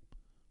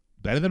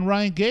 better than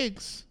Ryan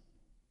Giggs.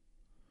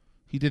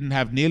 He didn't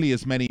have nearly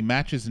as many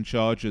matches in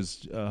charge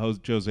as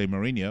Jose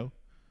Mourinho,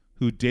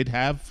 who did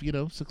have,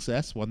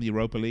 success, won the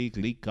Europa League,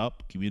 League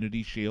Cup,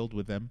 Community Shield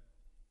with them,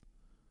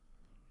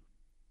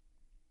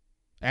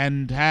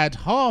 and had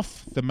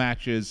half the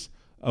matches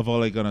of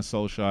Ole Gunnar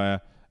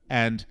Solskjaer,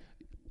 and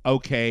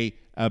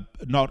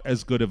not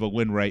as good of a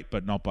win rate,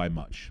 but not by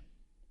much.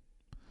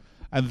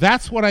 And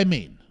that's what I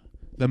mean.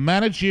 The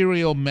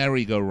managerial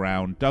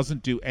merry-go-round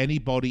doesn't do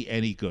anybody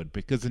any good,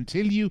 because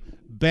until you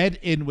bed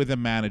in with a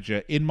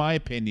manager, in my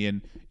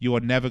opinion, you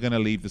are never going to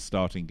leave the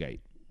starting gate.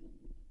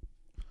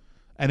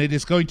 And it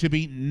is going to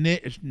be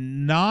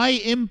nigh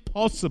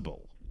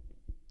impossible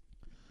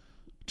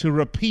to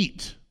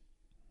repeat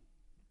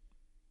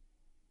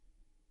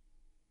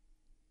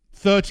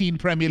 13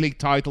 Premier League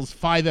titles,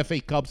 5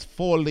 FA Cups,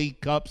 4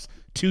 League Cups,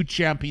 2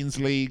 Champions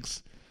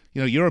Leagues,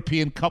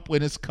 European Cup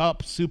Winners'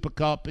 Cup, Super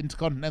Cup,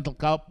 Intercontinental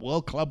Cup,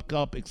 World Club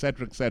Cup,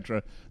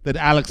 etc., that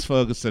Alex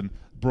Ferguson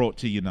brought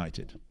to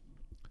United.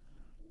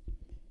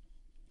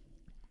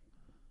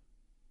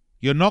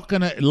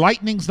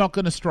 Lightning's not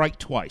going to strike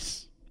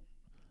twice.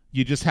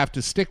 You just have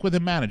to stick with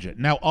a manager.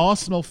 Now,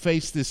 Arsenal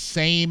face this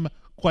same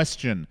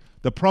question.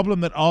 The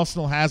problem that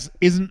Arsenal has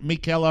isn't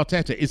Mikel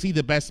Arteta. Is he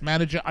the best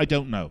manager? I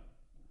don't know.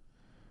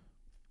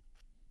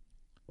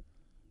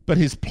 But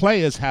his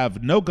players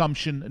have no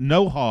gumption,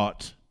 no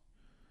heart,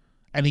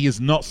 and he is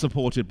not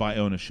supported by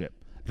ownership.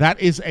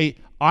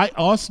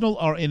 Arsenal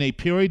are in a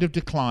period of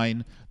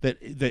decline that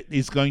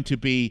is going to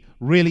be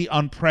really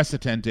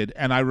unprecedented.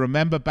 And I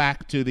remember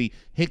back to the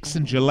Hicks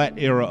and Gillette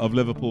era of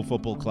Liverpool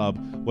Football Club,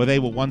 where they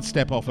were one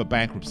step off of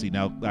bankruptcy.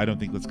 Now, I don't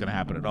think that's going to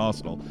happen at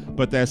Arsenal,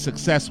 but their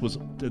success was,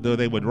 though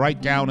they were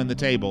right down in the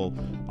table,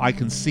 I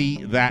can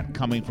see that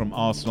coming from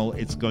Arsenal.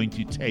 It's going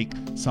to take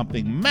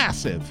something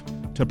massive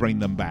to bring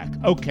them back.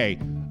 Okay,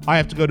 I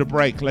have to go to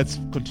break. Let's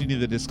continue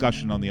the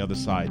discussion on the other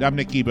side. I'm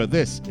Nick Eber.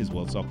 This is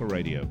World Soccer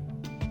Radio.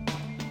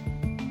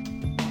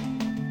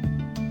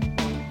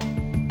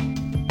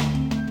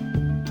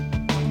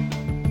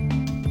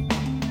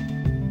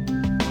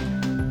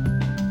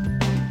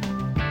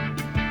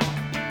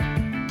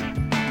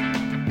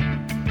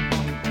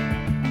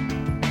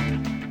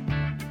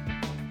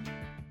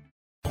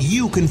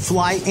 You can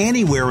fly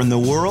anywhere in the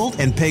world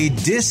and pay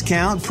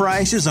discount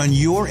prices on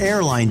your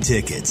airline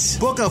tickets.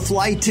 Book a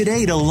flight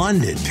today to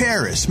London,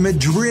 Paris,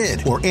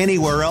 Madrid, or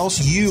anywhere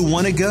else you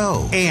want to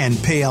go.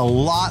 And pay a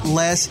lot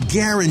less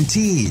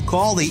guaranteed.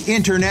 Call the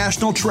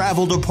International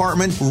Travel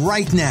Department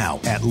right now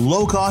at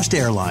Low Cost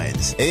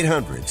Airlines.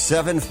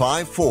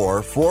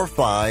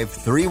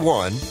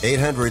 800-754-4531.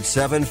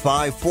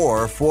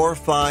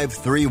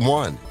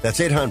 800-754-4531. That's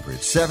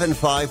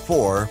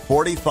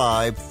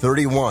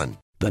 800-754-4531.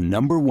 The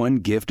number one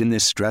gift in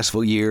this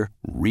stressful year?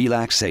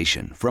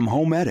 Relaxation from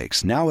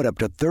Homedics, now at up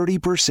to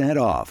 30%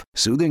 off.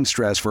 Soothing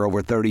stress for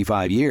over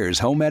 35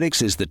 years,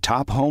 Homedics is the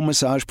top home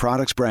massage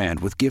products brand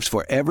with gifts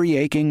for every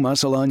aching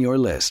muscle on your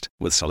list.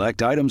 With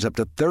select items up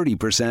to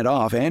 30%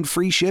 off and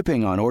free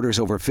shipping on orders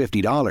over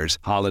 $50,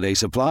 holiday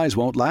supplies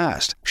won't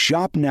last.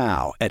 Shop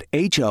now at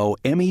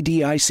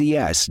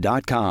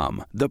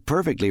HOMEDICS.com. The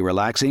perfectly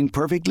relaxing,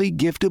 perfectly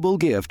giftable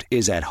gift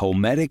is at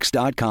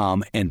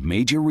Homedics.com and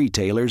major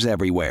retailers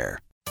everywhere.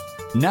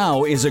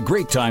 Now is a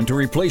great time to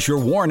replace your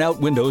worn-out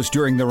windows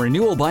during the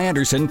Renewal by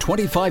Andersen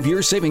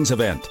 25-year savings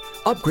event.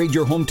 Upgrade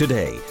your home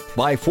today.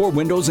 Buy 4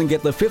 windows and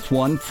get the 5th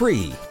one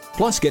free.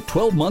 Plus, get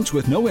 12 months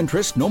with no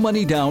interest, no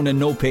money down, and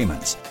no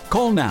payments.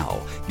 Call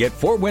now. Get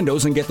 4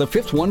 windows and get the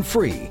 5th one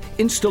free.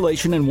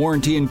 Installation and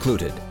warranty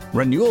included.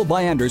 Renewal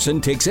by Andersen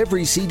takes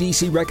every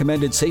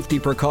CDC-recommended safety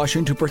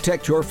precaution to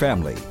protect your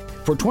family.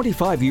 For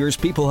 25 years,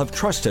 people have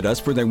trusted us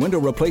for their window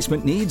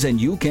replacement needs, and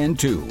you can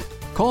too.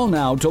 Call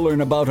now to learn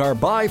about our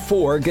buy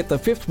 4, get the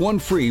 5th one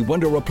free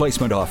window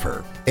replacement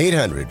offer.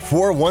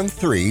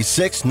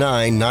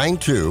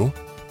 800-413-6992.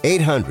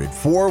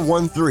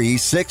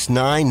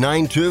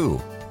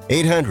 800-413-6992.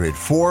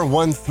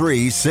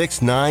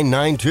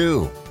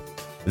 800-413-6992.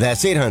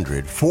 That's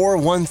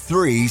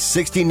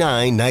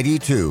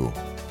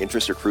 800-413-6992.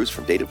 Interest accrues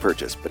from date of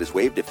purchase, but is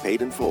waived if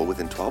paid in full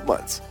within 12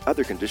 months.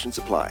 Other conditions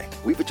apply.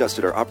 We've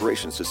adjusted our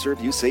operations to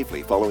serve you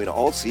safely following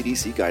all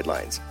CDC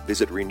guidelines.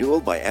 Visit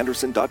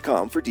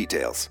renewalbyandersen.com for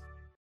details.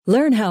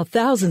 Learn how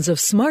thousands of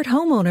smart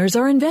homeowners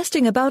are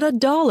investing about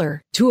 $1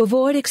 to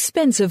avoid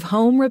expensive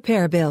home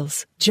repair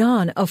bills.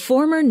 John, a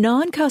former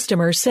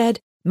non-customer, said,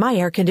 "My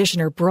air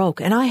conditioner broke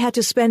and I had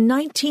to spend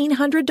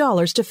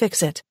 $1,900 to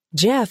fix it."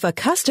 Jeff, a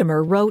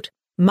customer, wrote,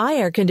 "My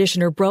air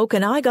conditioner broke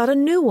and I got a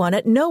new one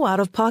at no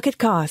out-of-pocket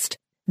cost."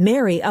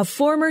 Mary, a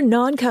former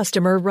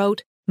non-customer,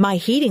 wrote, "My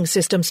heating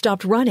system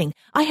stopped running.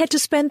 I had to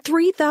spend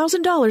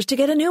 $3,000 to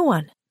get a new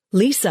one."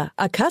 Lisa,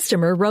 a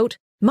customer, wrote,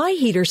 "My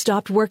heater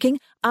stopped working.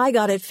 I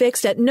got it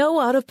fixed at no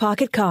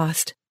out-of-pocket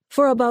cost."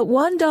 For about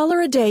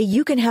 $1 a day,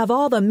 you can have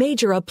all the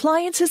major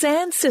appliances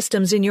and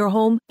systems in your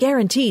home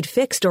guaranteed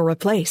fixed or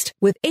replaced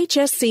with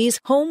HSC's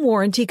home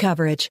warranty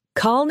coverage.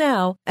 Call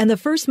now, and the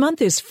first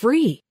month is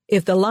free.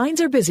 If the lines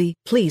are busy,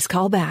 please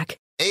call back.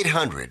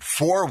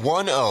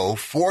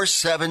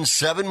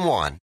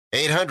 800-410-4771.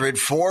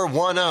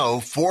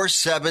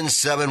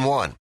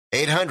 800-410-4771.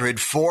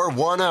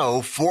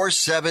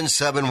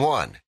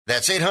 800-410-4771.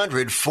 That's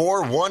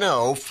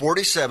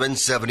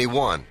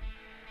 800-410-4771.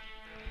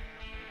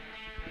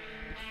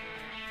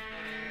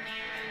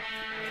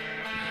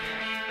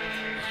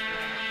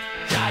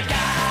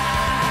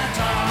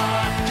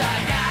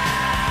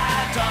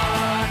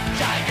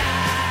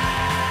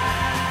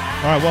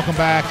 All right, welcome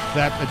back.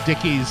 That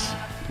Dickies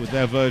with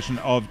their version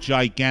of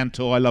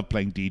Gigantor. I love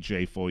playing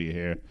DJ for you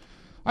here.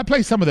 I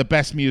play some of the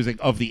best music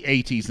of the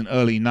 80s and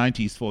early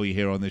 90s for you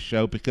here on this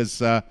show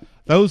because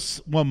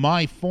those were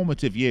my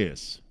formative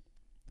years.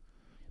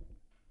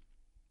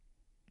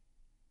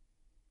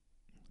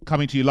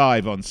 Coming to you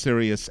live on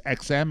Sirius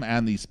XM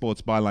and the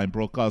Sports Byline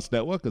Broadcast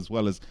Network, as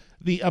well as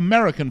the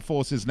American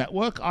Forces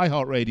Network,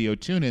 iHeartRadio,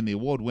 TuneIn, the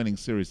award-winning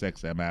Sirius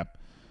XM app,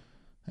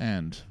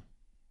 and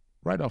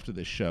right after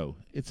this show,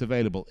 it's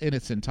available in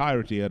its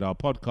entirety at our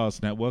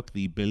podcast network,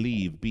 the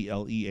Believe,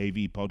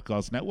 B-L-E-A-V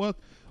podcast network.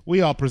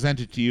 We are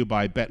presented to you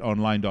by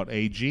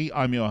betonline.ag.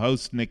 I'm your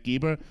host, Nick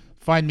Geber.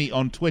 Find me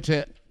on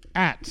Twitter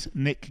at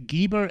Nick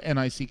Geber,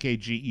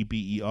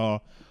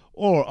 N-I-C-K-G-E-B-E-R,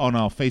 or on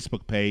our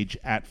Facebook page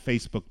at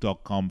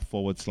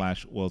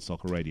facebook.com/World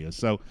Soccer Radio.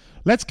 So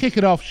let's kick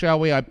it off, shall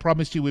we? I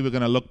promised you we were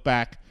going to look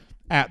back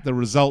at the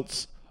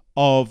results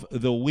of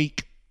the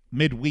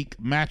midweek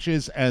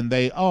matches, and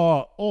they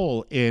are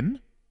all in,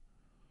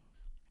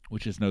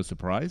 which is no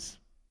surprise.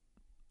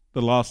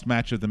 The last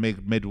match of the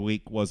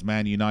midweek was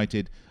Man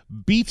United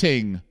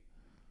beating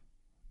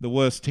the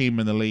worst team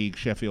in the league,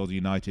 Sheffield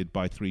United,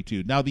 by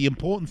 3-2. Now, the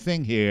important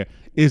thing here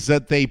is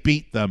that they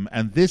beat them,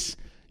 and this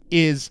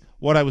is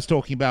what I was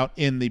talking about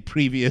in the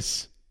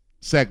previous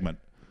segment.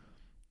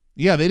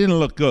 Yeah, they didn't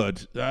look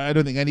good. I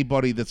don't think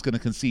anybody that's going to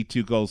concede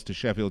 2 goals to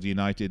Sheffield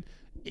United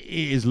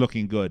is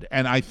looking good.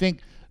 And I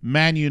think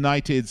Man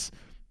United's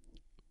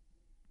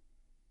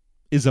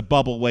is a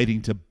bubble waiting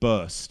to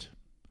burst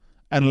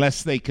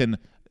unless they can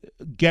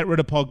get rid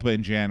of Pogba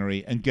in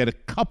January and get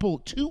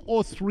 2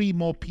 or 3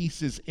 more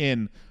pieces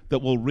in that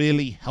will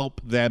really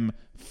help them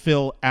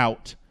fill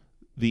out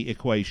the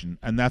equation.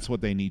 And that's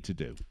what they need to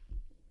do.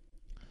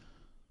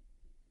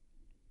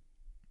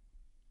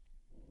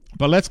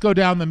 But let's go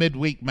down the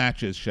midweek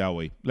matches, shall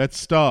we? Let's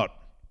start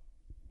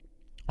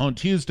on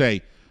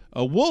Tuesday.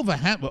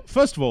 Wolverhampton.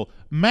 First of all,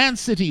 Man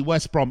City,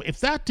 West Brom. If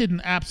that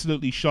didn't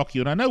absolutely shock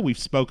you, and I know we've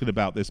spoken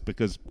about this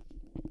because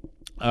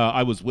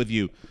I was with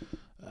you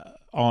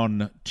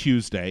on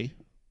Tuesday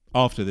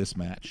after this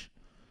match.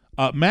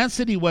 Man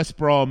City, West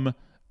Brom,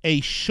 a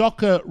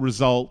shocker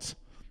result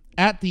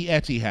at the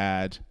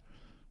Etihad.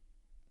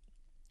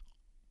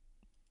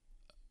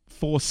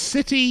 For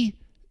City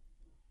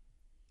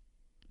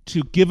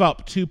to give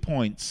up 2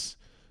 points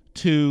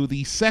to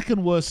the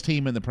second worst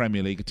team in the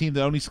Premier League, a team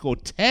that only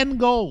scored 10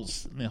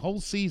 goals in the whole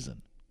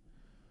season,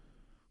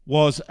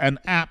 was an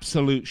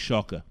absolute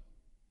shocker.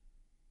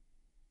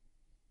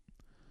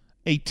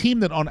 A team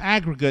that on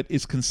aggregate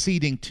is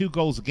conceding 2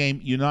 goals a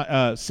game,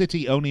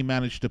 City only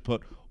managed to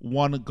put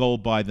 1 goal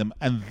by them,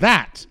 and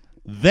that,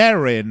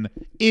 therein,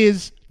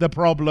 is the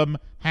problem,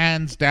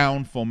 hands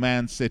down, for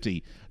Man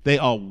City. They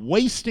are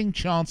wasting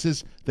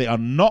chances, they are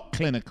not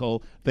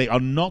clinical, they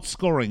are not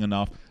scoring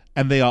enough,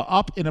 and they are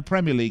up in a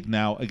Premier League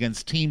now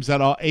against teams that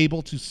are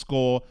able to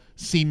score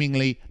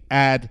seemingly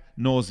ad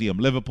nauseum.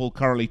 Liverpool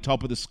currently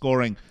top of the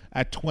scoring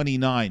at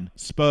 29.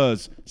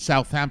 Spurs,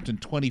 Southampton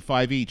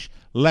 25 each.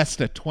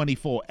 Leicester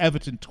 24.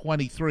 Everton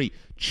 23.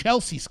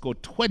 Chelsea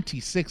scored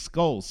 26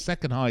 goals,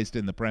 second highest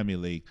in the Premier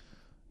League.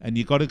 And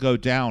you got to go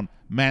down.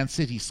 Man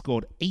City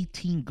scored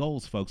 18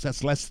 goals, folks.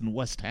 That's less than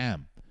West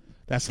Ham.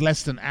 That's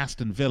less than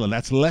Aston Villa.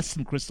 That's less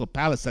than Crystal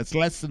Palace. That's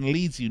less than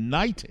Leeds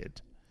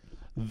United.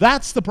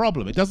 That's the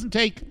problem. It doesn't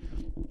take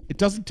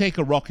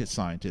a rocket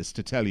scientist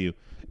to tell you.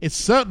 It's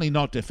certainly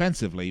not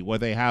defensively, where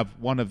they have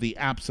one of the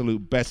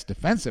absolute best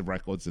defensive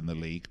records in the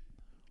league.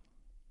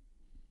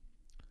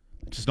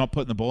 Just not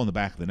putting the ball in the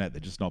back of the net. They're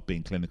just not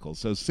being clinical.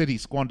 So City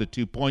squandered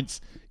 2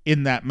 points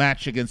in that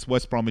match against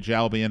West Bromwich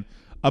Albion.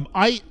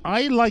 I,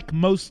 like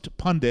most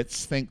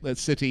pundits, think that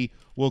City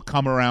will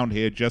come around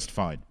here just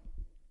fine.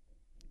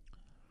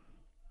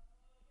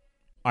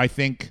 I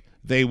think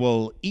they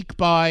will eke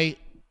by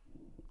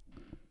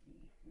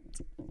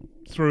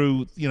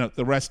through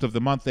the rest of the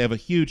month. They have a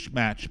huge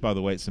match, by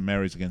the way, at St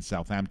Mary's against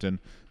Southampton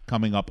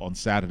coming up on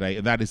Saturday,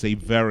 and that is a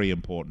very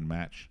important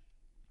match.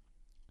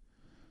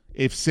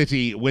 If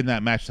City win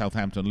that match,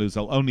 Southampton lose,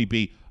 they'll only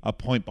be a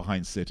point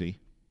behind City.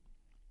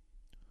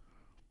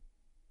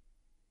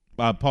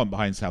 Point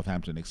behind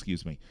Southampton,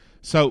 excuse me.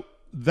 So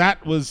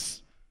that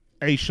was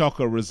a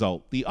shocker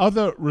result. The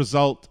other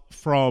result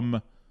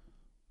from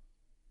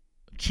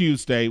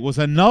Tuesday was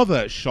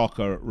another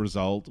shocker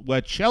result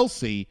where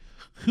Chelsea,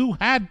 who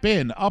had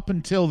been up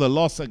until the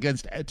loss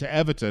to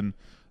Everton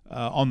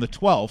on the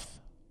 12th,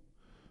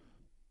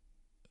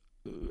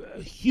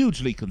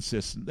 hugely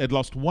consistent. They'd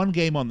lost 1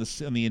 game on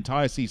the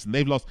entire season.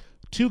 They've lost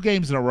 2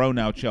 games in a row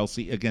now,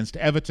 Chelsea, against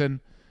Everton,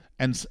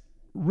 and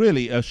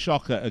really a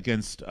shocker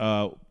against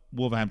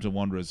Wolverhampton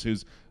Wanderers,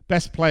 whose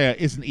best player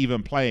isn't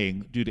even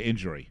playing due to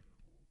injury.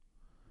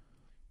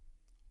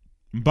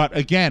 But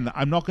again,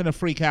 I'm not going to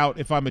freak out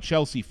if I'm a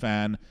Chelsea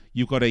fan.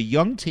 You've got a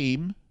young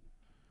team.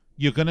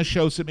 You're going to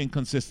show some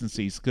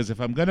inconsistencies, because if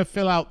I'm going to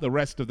fill out the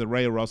rest of the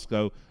Ray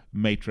Orozco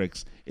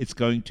matrix, it's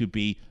going to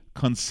be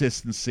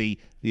consistency,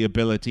 the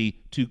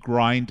ability to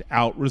grind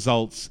out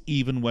results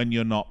even when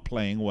you're not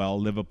playing well.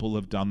 Liverpool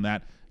have done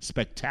that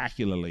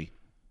spectacularly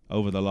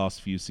over the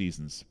last few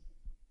seasons.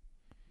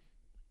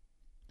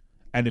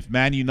 And if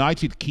Man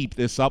United keep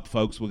this up,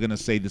 folks, we're going to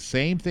say the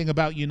same thing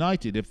about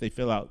United if they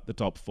fill out the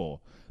top four.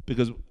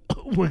 Because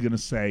we're going to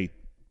say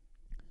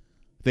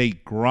they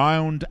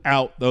ground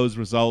out those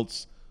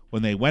results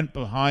when they went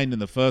behind in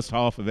the first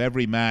half of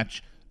every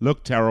match,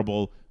 looked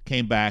terrible,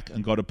 came back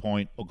and got a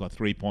point or got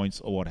 3 points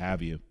or what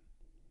have you.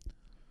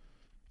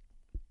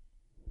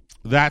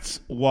 That's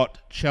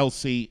what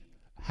Chelsea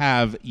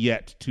have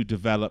yet to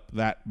develop,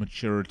 that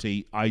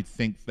maturity. I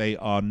think they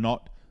are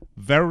not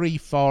very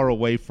far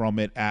away from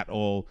it at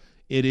all.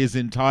 It is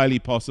entirely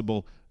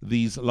possible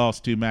these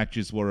last two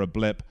matches were a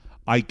blip.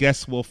 I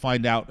guess we'll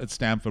find out at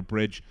Stamford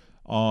Bridge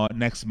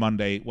next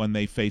Monday when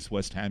they face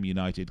West Ham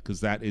United,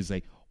 because that is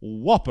a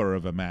whopper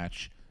of a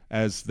match,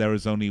 as there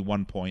is only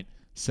 1 point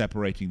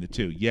separating the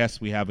two. Yes,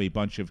 we have a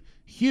bunch of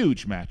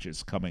huge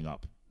matches coming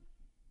up.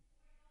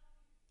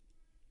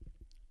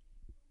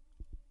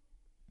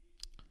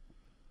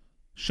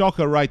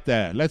 Shocker right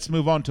there. Let's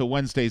move on to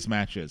Wednesday's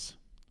matches.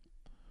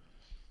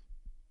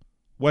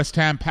 West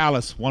Ham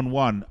Palace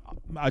 1-1.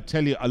 I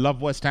tell you, I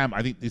love West Ham.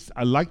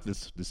 I like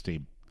this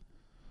team.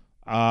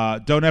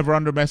 Don't ever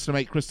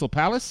underestimate Crystal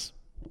Palace.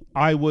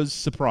 I was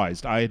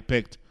surprised. I had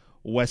picked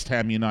West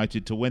Ham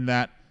United to win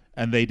that,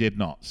 and they did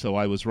not. So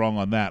I was wrong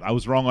on that. I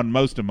was wrong on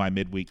most of my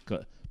midweek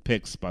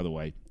picks, by the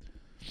way.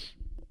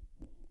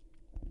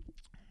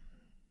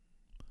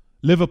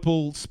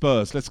 Liverpool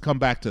Spurs. Let's come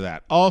back to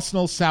that.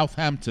 Arsenal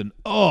Southampton.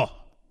 Oh,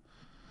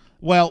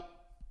 well,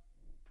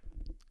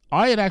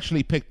 I had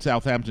actually picked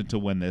Southampton to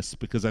win this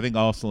because I think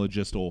Arsenal are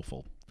just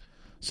awful.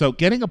 So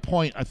getting a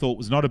point I thought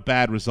was not a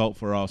bad result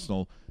for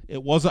Arsenal.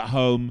 It was at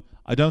home.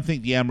 I don't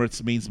think the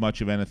Emirates means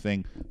much of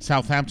anything.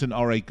 Southampton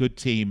are a good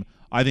team.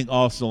 I think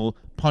Arsenal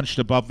punched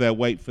above their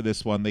weight for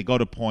this one. They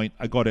got a point.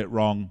 I got it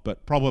wrong,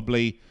 but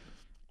probably,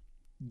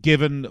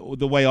 given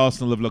the way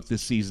Arsenal have looked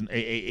this season,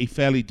 a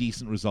fairly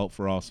decent result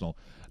for Arsenal.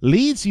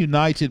 Leeds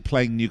United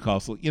playing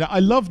Newcastle. You know, I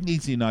love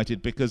Leeds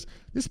United because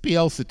this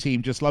Bielsa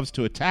team just loves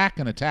to attack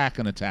and attack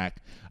and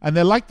attack. And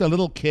they're like the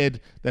little kid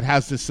that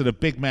has this sort of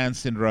big man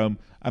syndrome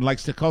and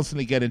likes to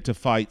constantly get into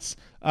fights.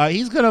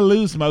 He's going to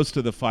lose most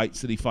of the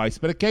fights that he fights,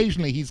 but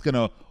occasionally he's going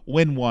to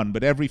win one,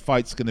 but every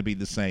fight's going to be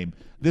the same.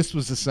 This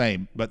was the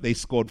same, but they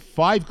scored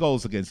 5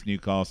 goals against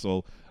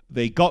Newcastle.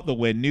 They got the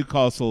win.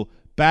 Newcastle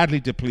badly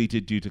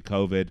depleted due to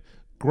COVID.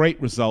 Great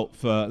result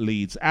for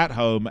Leeds at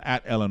home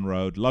at Ellen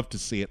Road. Love to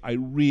see it. I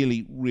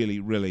really,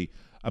 really, really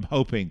am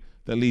hoping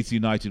that Leeds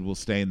United will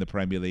stay in the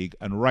Premier League.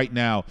 And right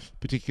now,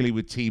 particularly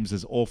with teams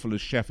as awful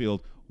as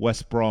Sheffield,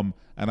 West Brom,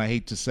 and I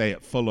hate to say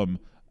it, Fulham,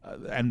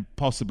 and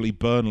possibly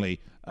Burnley,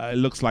 it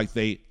looks like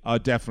they are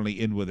definitely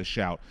in with a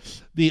shout.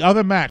 The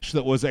other match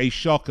that was a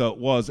shocker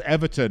was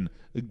Everton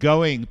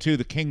going to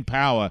the King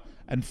Power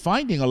and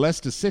finding a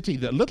Leicester City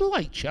that, little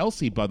like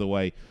Chelsea, by the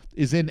way,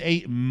 is in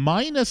a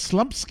minor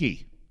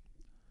slumpski.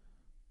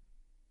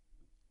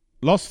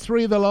 Lost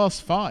 3 of the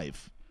last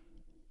 5.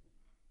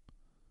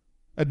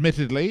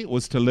 Admittedly, it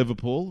was to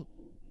Liverpool,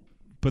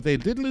 but they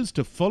did lose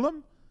to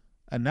Fulham,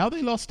 and now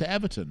they lost to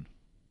Everton.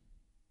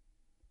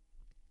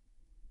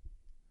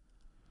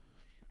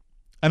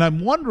 And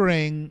I'm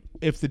wondering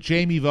if the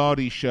Jamie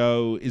Vardy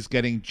show is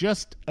getting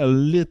just a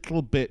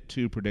little bit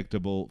too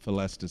predictable for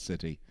Leicester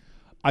City.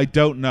 I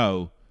don't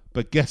know,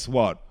 but guess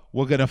what?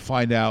 We're going to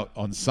find out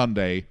on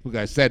Sunday. Like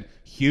I said,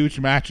 huge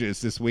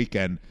matches this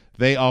weekend.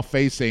 They are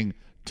facing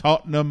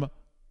Tottenham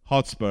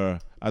Hotspur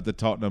at the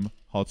Tottenham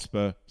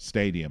Hotspur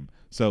Stadium.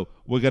 So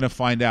we're going to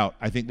find out.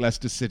 I think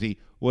Leicester City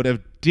would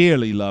have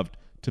dearly loved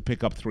to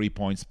pick up 3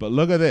 points. But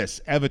look at this.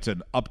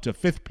 Everton up to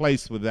 5th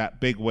place with that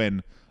big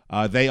win.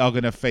 They are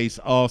going to face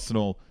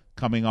Arsenal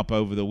coming up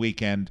over the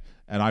weekend,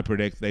 and I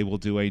predict they will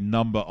do a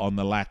number on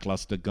the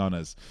lackluster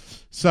Gunners.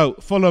 So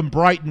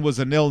Fulham-Brighton was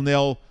a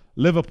 0-0.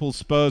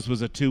 Liverpool-Spurs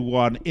was a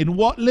 2-1 in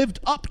what lived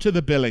up to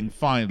the billing,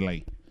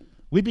 finally.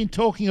 We've been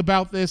talking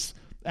about this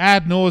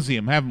ad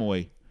nauseum, haven't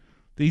we?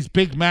 These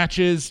big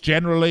matches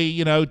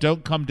generally,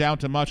 don't come down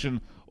to much,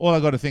 and all I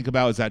got to think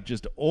about is that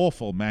just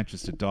awful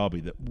Manchester derby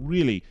that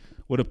really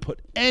would have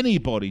put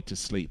anybody to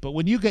sleep. But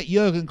when you get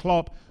Jurgen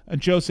Klopp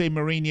and Jose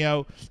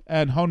Mourinho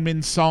and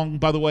Heung-min Son,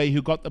 by the way,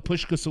 who got the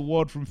Puskás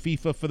Award from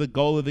FIFA for the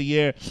goal of the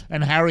year,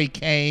 and Harry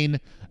Kane,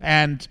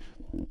 and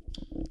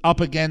up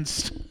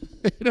against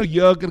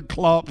Jurgen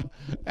Klopp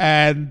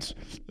and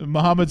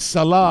Mohamed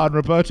Salah and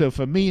Roberto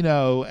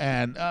Firmino,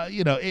 and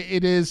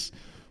it is,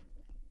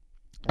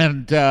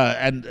 and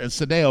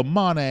Sadio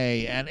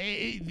Mane, and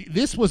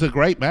this was a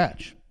great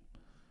match.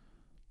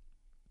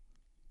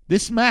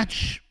 This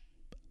match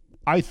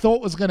I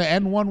thought was going to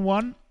end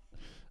 1-1.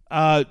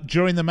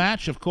 During the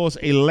match, of course,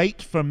 a late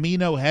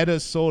Firmino header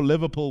saw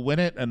Liverpool win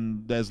it,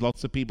 and there's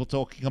lots of people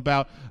talking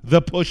about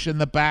the push in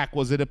the back.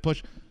 Was it a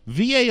push?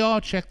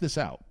 VAR checked this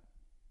out.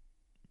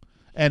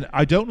 And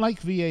I don't like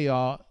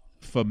VAR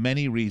for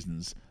many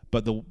reasons,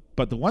 but the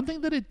one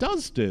thing that it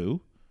does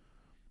do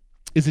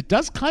is it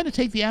does kind of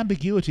take the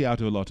ambiguity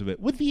out of a lot of it,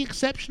 with the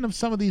exception of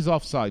some of these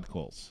offside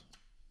calls.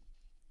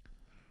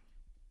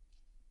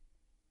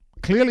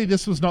 Clearly,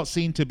 this was not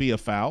seen to be a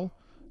foul.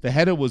 The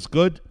header was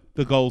good.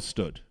 The goal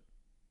stood.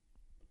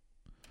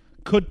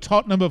 Could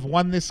Tottenham have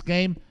won this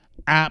game?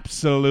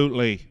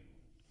 Absolutely.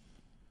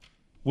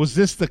 Was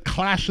this the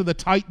clash of the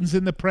Titans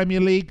in the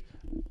Premier League?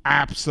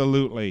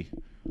 Absolutely.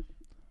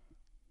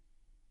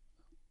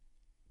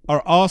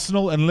 Are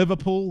Arsenal and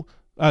Liverpool,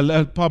 are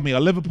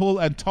Liverpool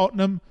and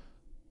Tottenham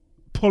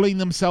pulling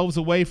themselves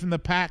away from the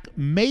pack?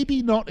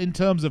 Maybe not in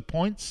terms of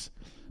points,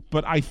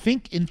 but I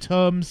think in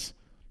terms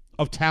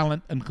of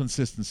talent and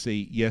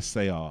consistency, yes,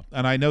 they are.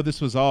 And I know this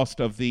was asked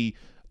of the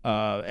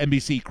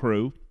NBC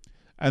crew,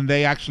 and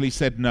they actually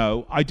said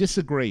no. I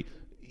disagree.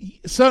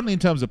 Certainly in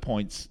terms of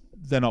points,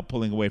 they're not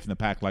pulling away from the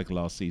pack like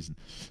last season.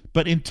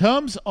 But in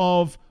terms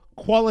of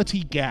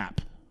quality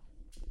gap,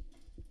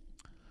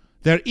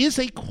 there is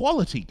a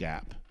quality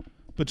gap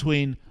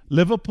between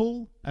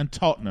Liverpool and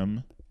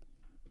Tottenham,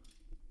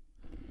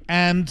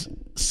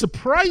 and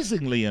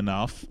surprisingly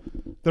enough,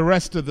 the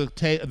rest of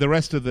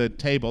the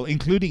table,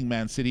 including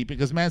Man City,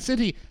 because Man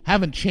City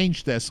haven't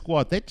changed their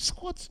squad. Their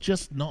squad's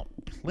just not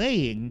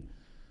playing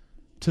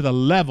to the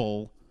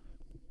level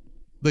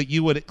that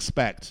you would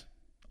expect.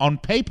 On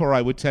paper,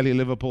 I would tell you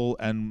Liverpool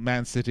and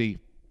Man City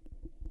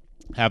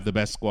have the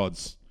best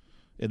squads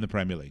in the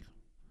Premier League.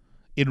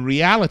 In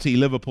reality,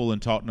 Liverpool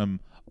and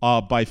Tottenham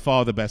are by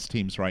far the best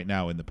teams right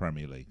now in the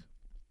Premier League.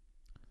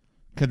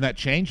 Can that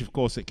change? Of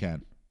course it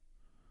can.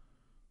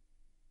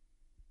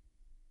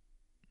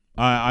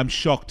 I'm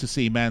shocked to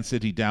see Man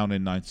City down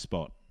in 9th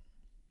spot.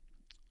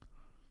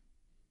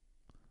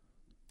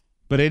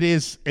 But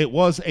it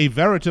was a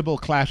veritable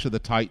clash of the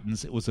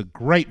Titans. It was a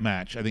great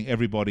match. I think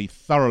everybody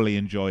thoroughly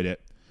enjoyed it.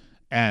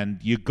 And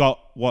you got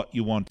what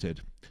you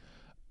wanted.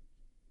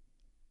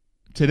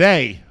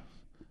 Today,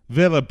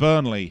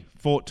 Villa-Burnley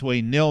fought to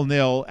a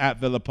 0-0 at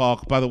Villa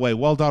Park. By the way,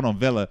 well done on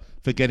Villa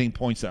for getting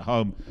points at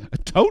home.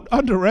 Don't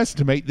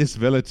underestimate this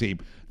Villa team.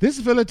 This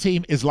Villa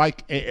team is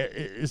like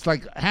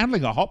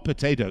handling a hot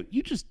potato.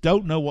 You just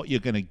don't know what you're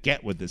going to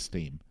get with this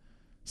team.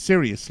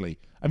 Seriously.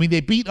 I mean,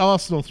 they beat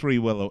Arsenal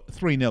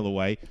 3-0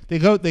 away. They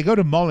go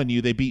to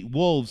Molineux. They beat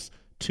Wolves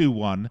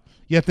 2-1.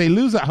 Yet they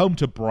lose at home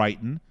to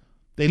Brighton.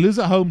 They lose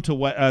at home to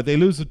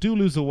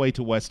lose away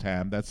to West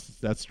Ham.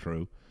 That's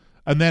true.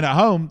 And then at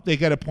home they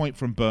get a point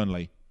from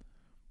Burnley.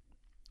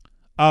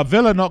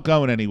 Villa not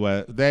going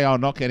anywhere. They are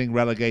not getting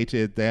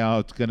relegated. They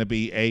are going to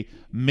be a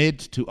mid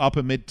to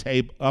upper mid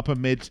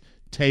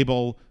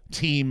table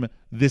team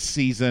this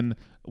season.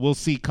 We'll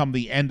see come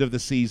the end of the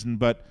season,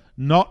 but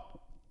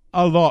not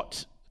a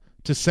lot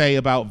to say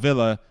about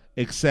Villa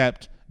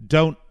except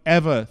don't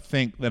ever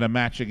think that a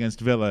match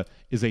against Villa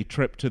is a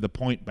trip to the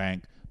point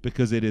bank,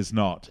 because it is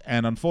not.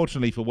 And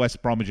unfortunately for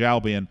West Bromwich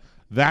Albion,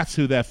 that's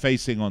who they're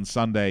facing on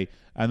Sunday,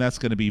 and that's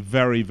going to be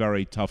very,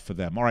 very tough for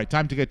them. All right,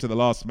 time to get to the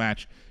last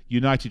match.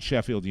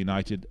 United-Sheffield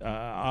United.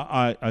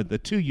 The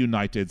two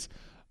Uniteds.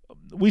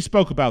 We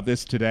spoke about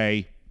this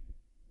today.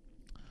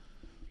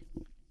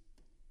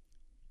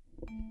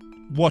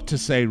 What to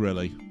say,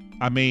 really?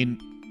 I mean,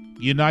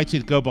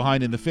 United go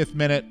behind in the 5th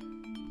minute.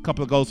 A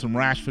couple of goals from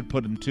Rashford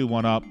put them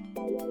 2-1 up.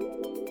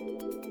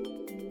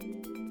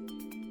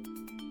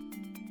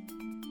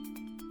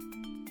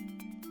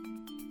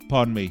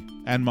 Pardon me.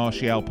 And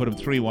Martial put them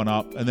 3-1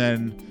 up. And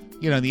then,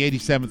 in the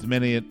 87th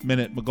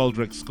minute,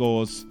 McGoldrick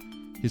scores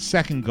his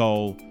second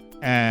goal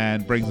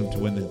and brings them to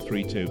win the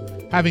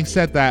 3-2. Having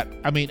said that,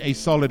 I mean, a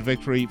solid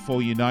victory for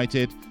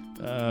United.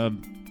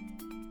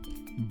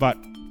 But,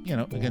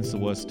 against the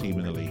worst team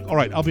in the league. All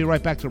right, I'll be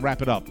right back to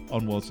wrap it up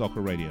on World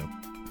Soccer Radio.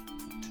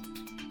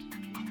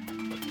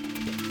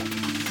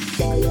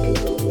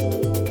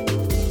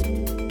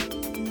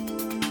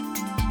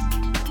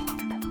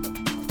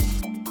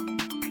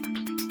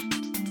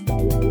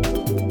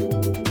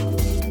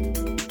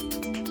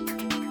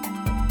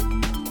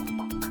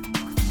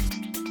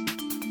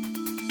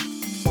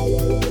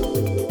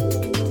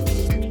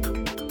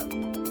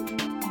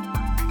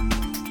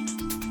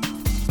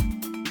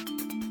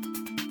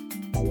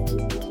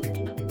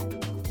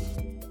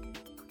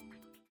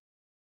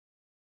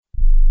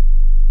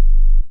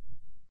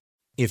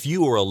 If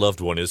you or a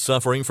loved one is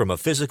suffering from a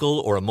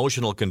physical or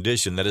emotional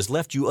condition that has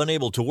left you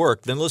unable to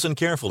work, then listen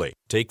carefully.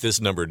 Take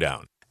this number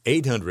down.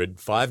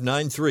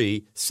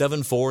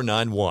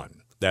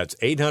 800-593-7491. That's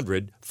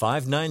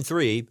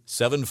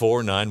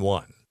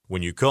 800-593-7491.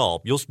 When you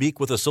call, you'll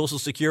speak with a Social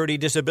Security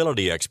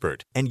disability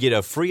expert and get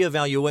a free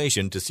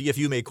evaluation to see if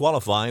you may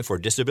qualify for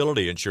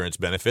disability insurance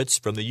benefits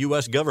from the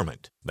U.S.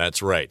 government.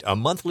 That's right, a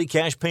monthly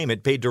cash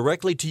payment paid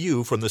directly to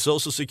you from the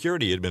Social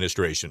Security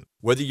Administration.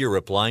 Whether you're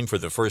applying for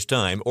the first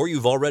time or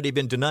you've already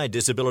been denied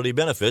disability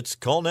benefits,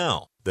 call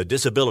now. The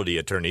disability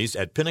attorneys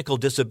at Pinnacle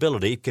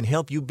Disability can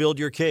help you build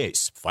your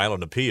case, file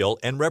an appeal,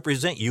 and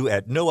represent you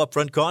at no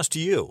upfront cost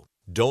to you.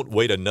 Don't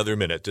wait another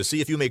minute to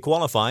see if you may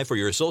qualify for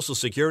your Social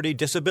Security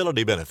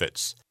disability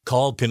benefits.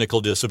 Call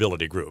Pinnacle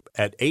Disability Group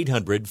at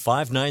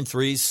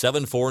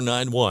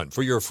 800-593-7491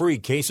 for your free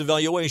case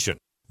evaluation.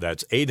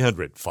 That's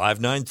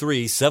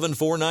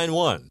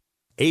 800-593-7491.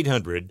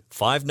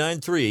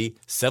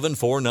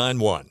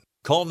 800-593-7491.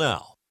 Call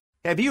now.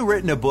 Have you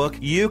written a book?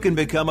 You can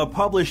become a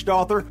published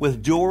author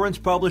with Dorrance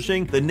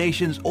Publishing, the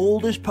nation's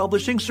oldest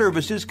publishing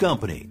services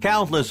company.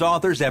 Countless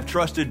authors have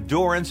trusted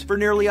Dorrance for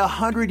nearly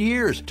 100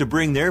 years to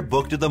bring their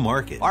book to the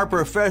market. Our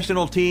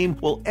professional team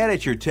will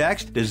edit your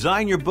text,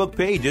 design your book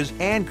pages,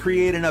 and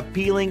create an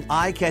appealing,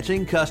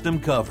 eye-catching custom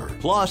cover.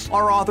 Plus,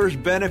 our authors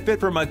benefit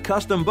from a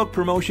custom book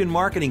promotion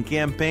marketing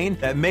campaign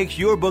that makes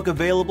your book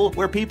available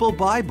where people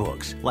buy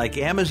books, like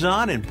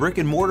Amazon and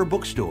brick-and-mortar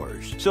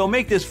bookstores. So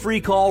make this free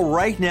call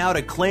right now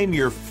to claim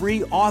your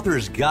free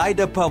author's guide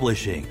to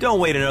publishing. Don't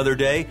wait another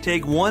day.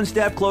 Take one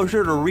step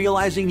closer to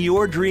realizing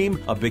your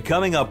dream of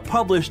becoming a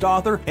published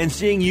author and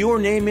seeing your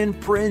name in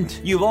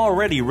print. You've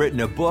already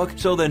written a book,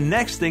 so the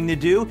next thing to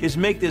do is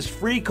make this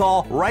free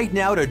call right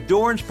now to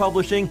Dorrance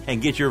Publishing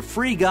and get your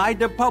free guide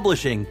to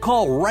publishing.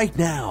 Call right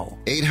now.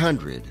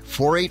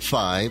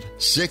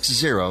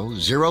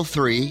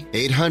 800-485-6003.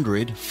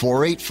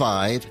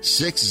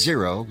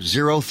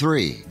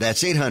 800-485-6003.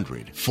 That's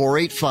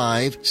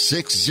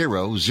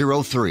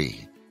 800-485-6003.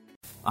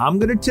 I'm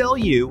going to tell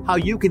you how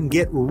you can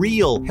get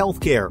real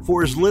health care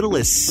for as little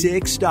as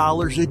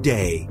 $6 a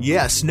day.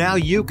 Yes, now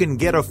you can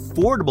get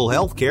affordable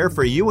health care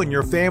for you and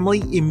your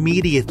family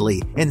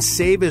immediately and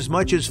save as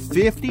much as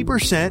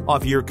 50%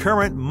 off your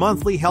current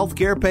monthly health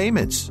care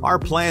payments. Our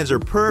plans are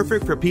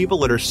perfect for people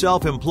that are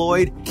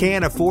self-employed,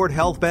 can't afford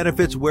health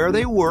benefits where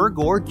they work,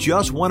 or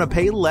just want to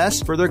pay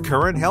less for their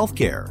current health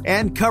care.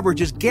 And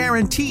coverage is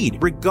guaranteed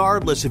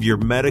regardless of your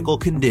medical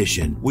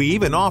condition. We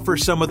even offer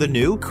some of the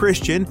new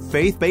Christian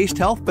faith-based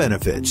health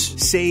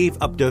benefits. Save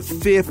up to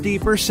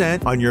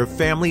 50% on your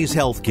family's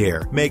health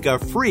care. Make a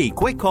free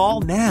quick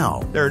call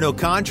now. There are no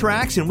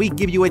contracts, and we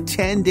give you a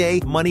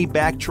 10-day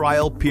money-back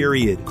trial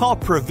period. Call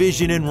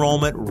Provision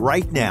Enrollment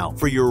right now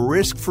for your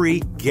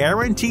risk-free,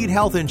 guaranteed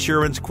health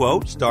insurance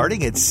quote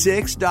starting at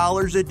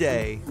 $6 a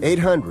day.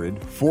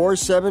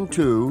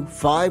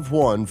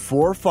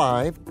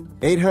 800-472-5145.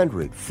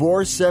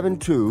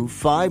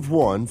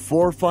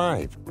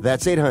 800-472-5145.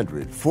 That's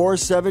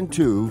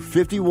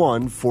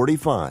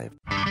 800-472-5145.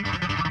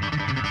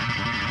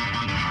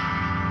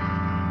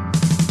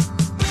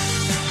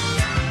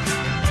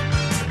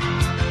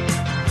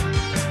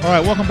 All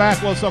right, welcome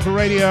back, World Soccer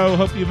Radio.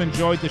 Hope you've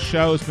enjoyed the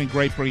show. It's been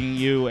great bringing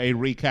you a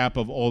recap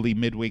of all the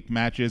midweek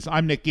matches.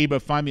 I'm Nick Geber.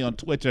 Find me on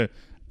Twitter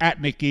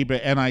at Nick Geber,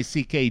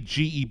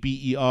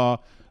 Nickgeber.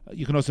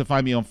 You can also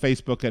find me on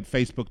Facebook at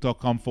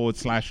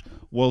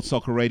facebook.com/World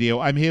Soccer Radio.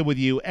 I'm here with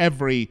you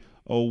every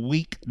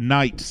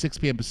weeknight, 6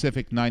 p.m.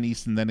 Pacific, 9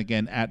 Eastern, then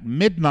again at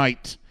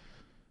midnight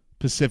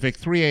Pacific,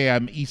 3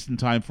 a.m. Eastern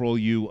time for all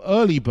you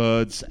early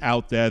birds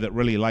out there that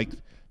really like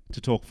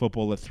to talk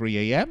football at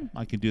 3 a.m.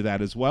 I can do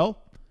that as well.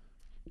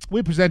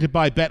 We're presented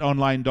by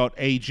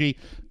betonline.ag.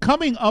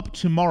 Coming up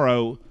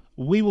tomorrow,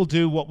 we will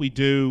do what we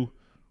do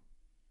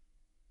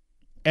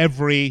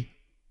every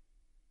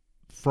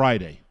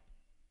Friday.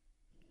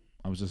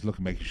 I was just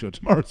looking, making sure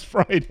tomorrow's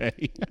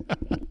Friday.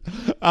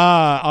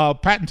 Our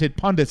patented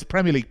Pundits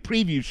Premier League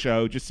preview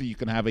show, just so you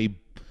can have a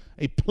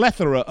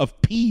plethora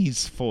of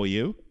peas for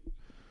you,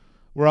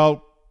 where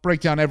I'll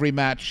break down every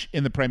match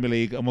in the Premier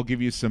League, and we'll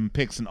give you some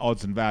picks and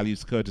odds and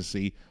values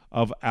courtesy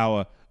of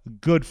our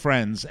good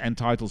friends and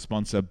title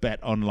sponsor,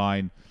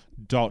 betonline.ag.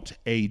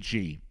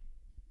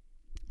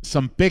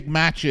 Some big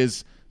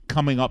matches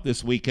coming up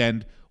this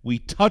weekend. We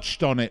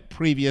touched on it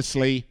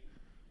previously.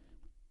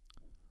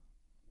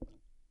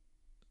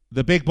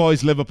 The big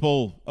boys,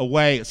 Liverpool,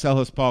 away at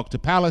Selhurst Park to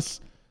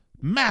Palace.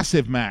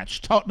 Massive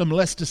match.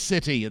 Tottenham-Leicester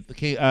City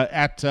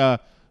at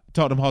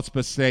Tottenham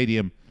Hotspur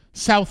Stadium.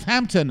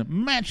 Southampton,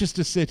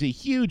 Manchester City,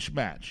 huge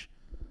match.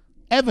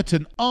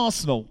 Everton,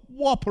 Arsenal,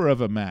 whopper of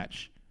a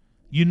match.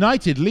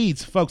 United,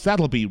 Leeds, folks,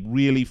 that'll be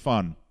really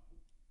fun.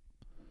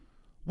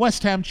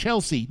 West Ham,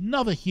 Chelsea,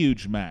 another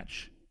huge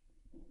match.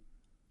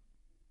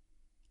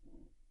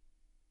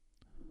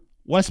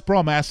 West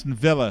Brom, Aston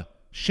Villa,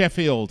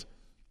 Sheffield,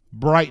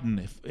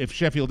 Brighton. If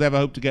Sheffield ever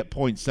hope to get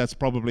points, that's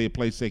probably a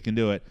place they can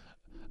do it.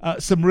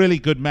 Some really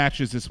good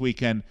matches this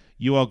weekend.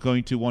 You are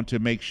going to want to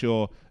make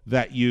sure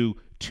that you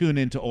tune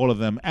into all of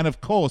them. And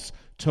of course,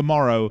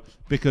 tomorrow,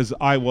 because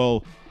I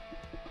will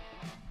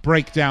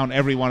break down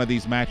every one of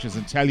these matches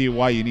and tell you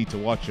why you need to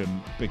watch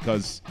them,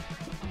 because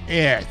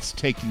it's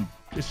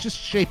just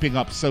shaping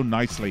up so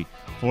nicely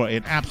for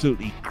an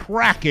absolutely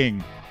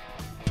cracking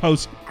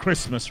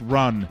post-Christmas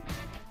run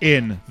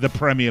in the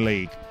Premier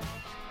League.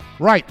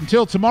 Right,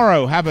 until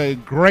tomorrow, have a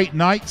great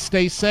night.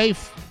 Stay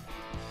safe.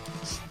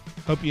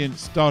 Hope you're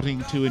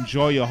starting to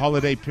enjoy your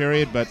holiday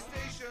period, but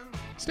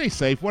stay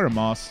safe. Wear a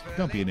mask.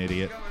 Don't be an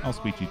idiot. I'll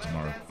speak to you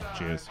tomorrow.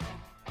 Cheers.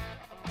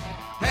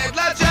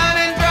 Headlight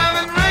shining,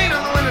 driving rain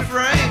on the winter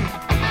frame.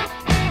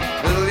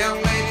 Little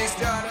young lady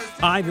started.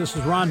 Hi, this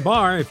is Ron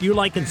Barr. If you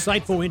like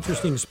insightful,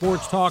 interesting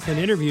sports talk and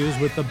interviews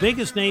with the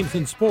biggest names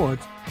in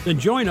sports, then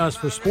join us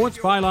for Sports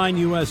Byline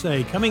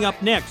USA, coming up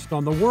next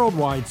on the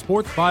worldwide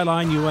Sports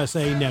Byline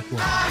USA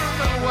network.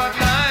 What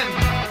line?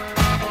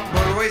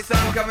 Motorway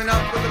sun coming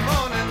up with the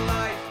morning.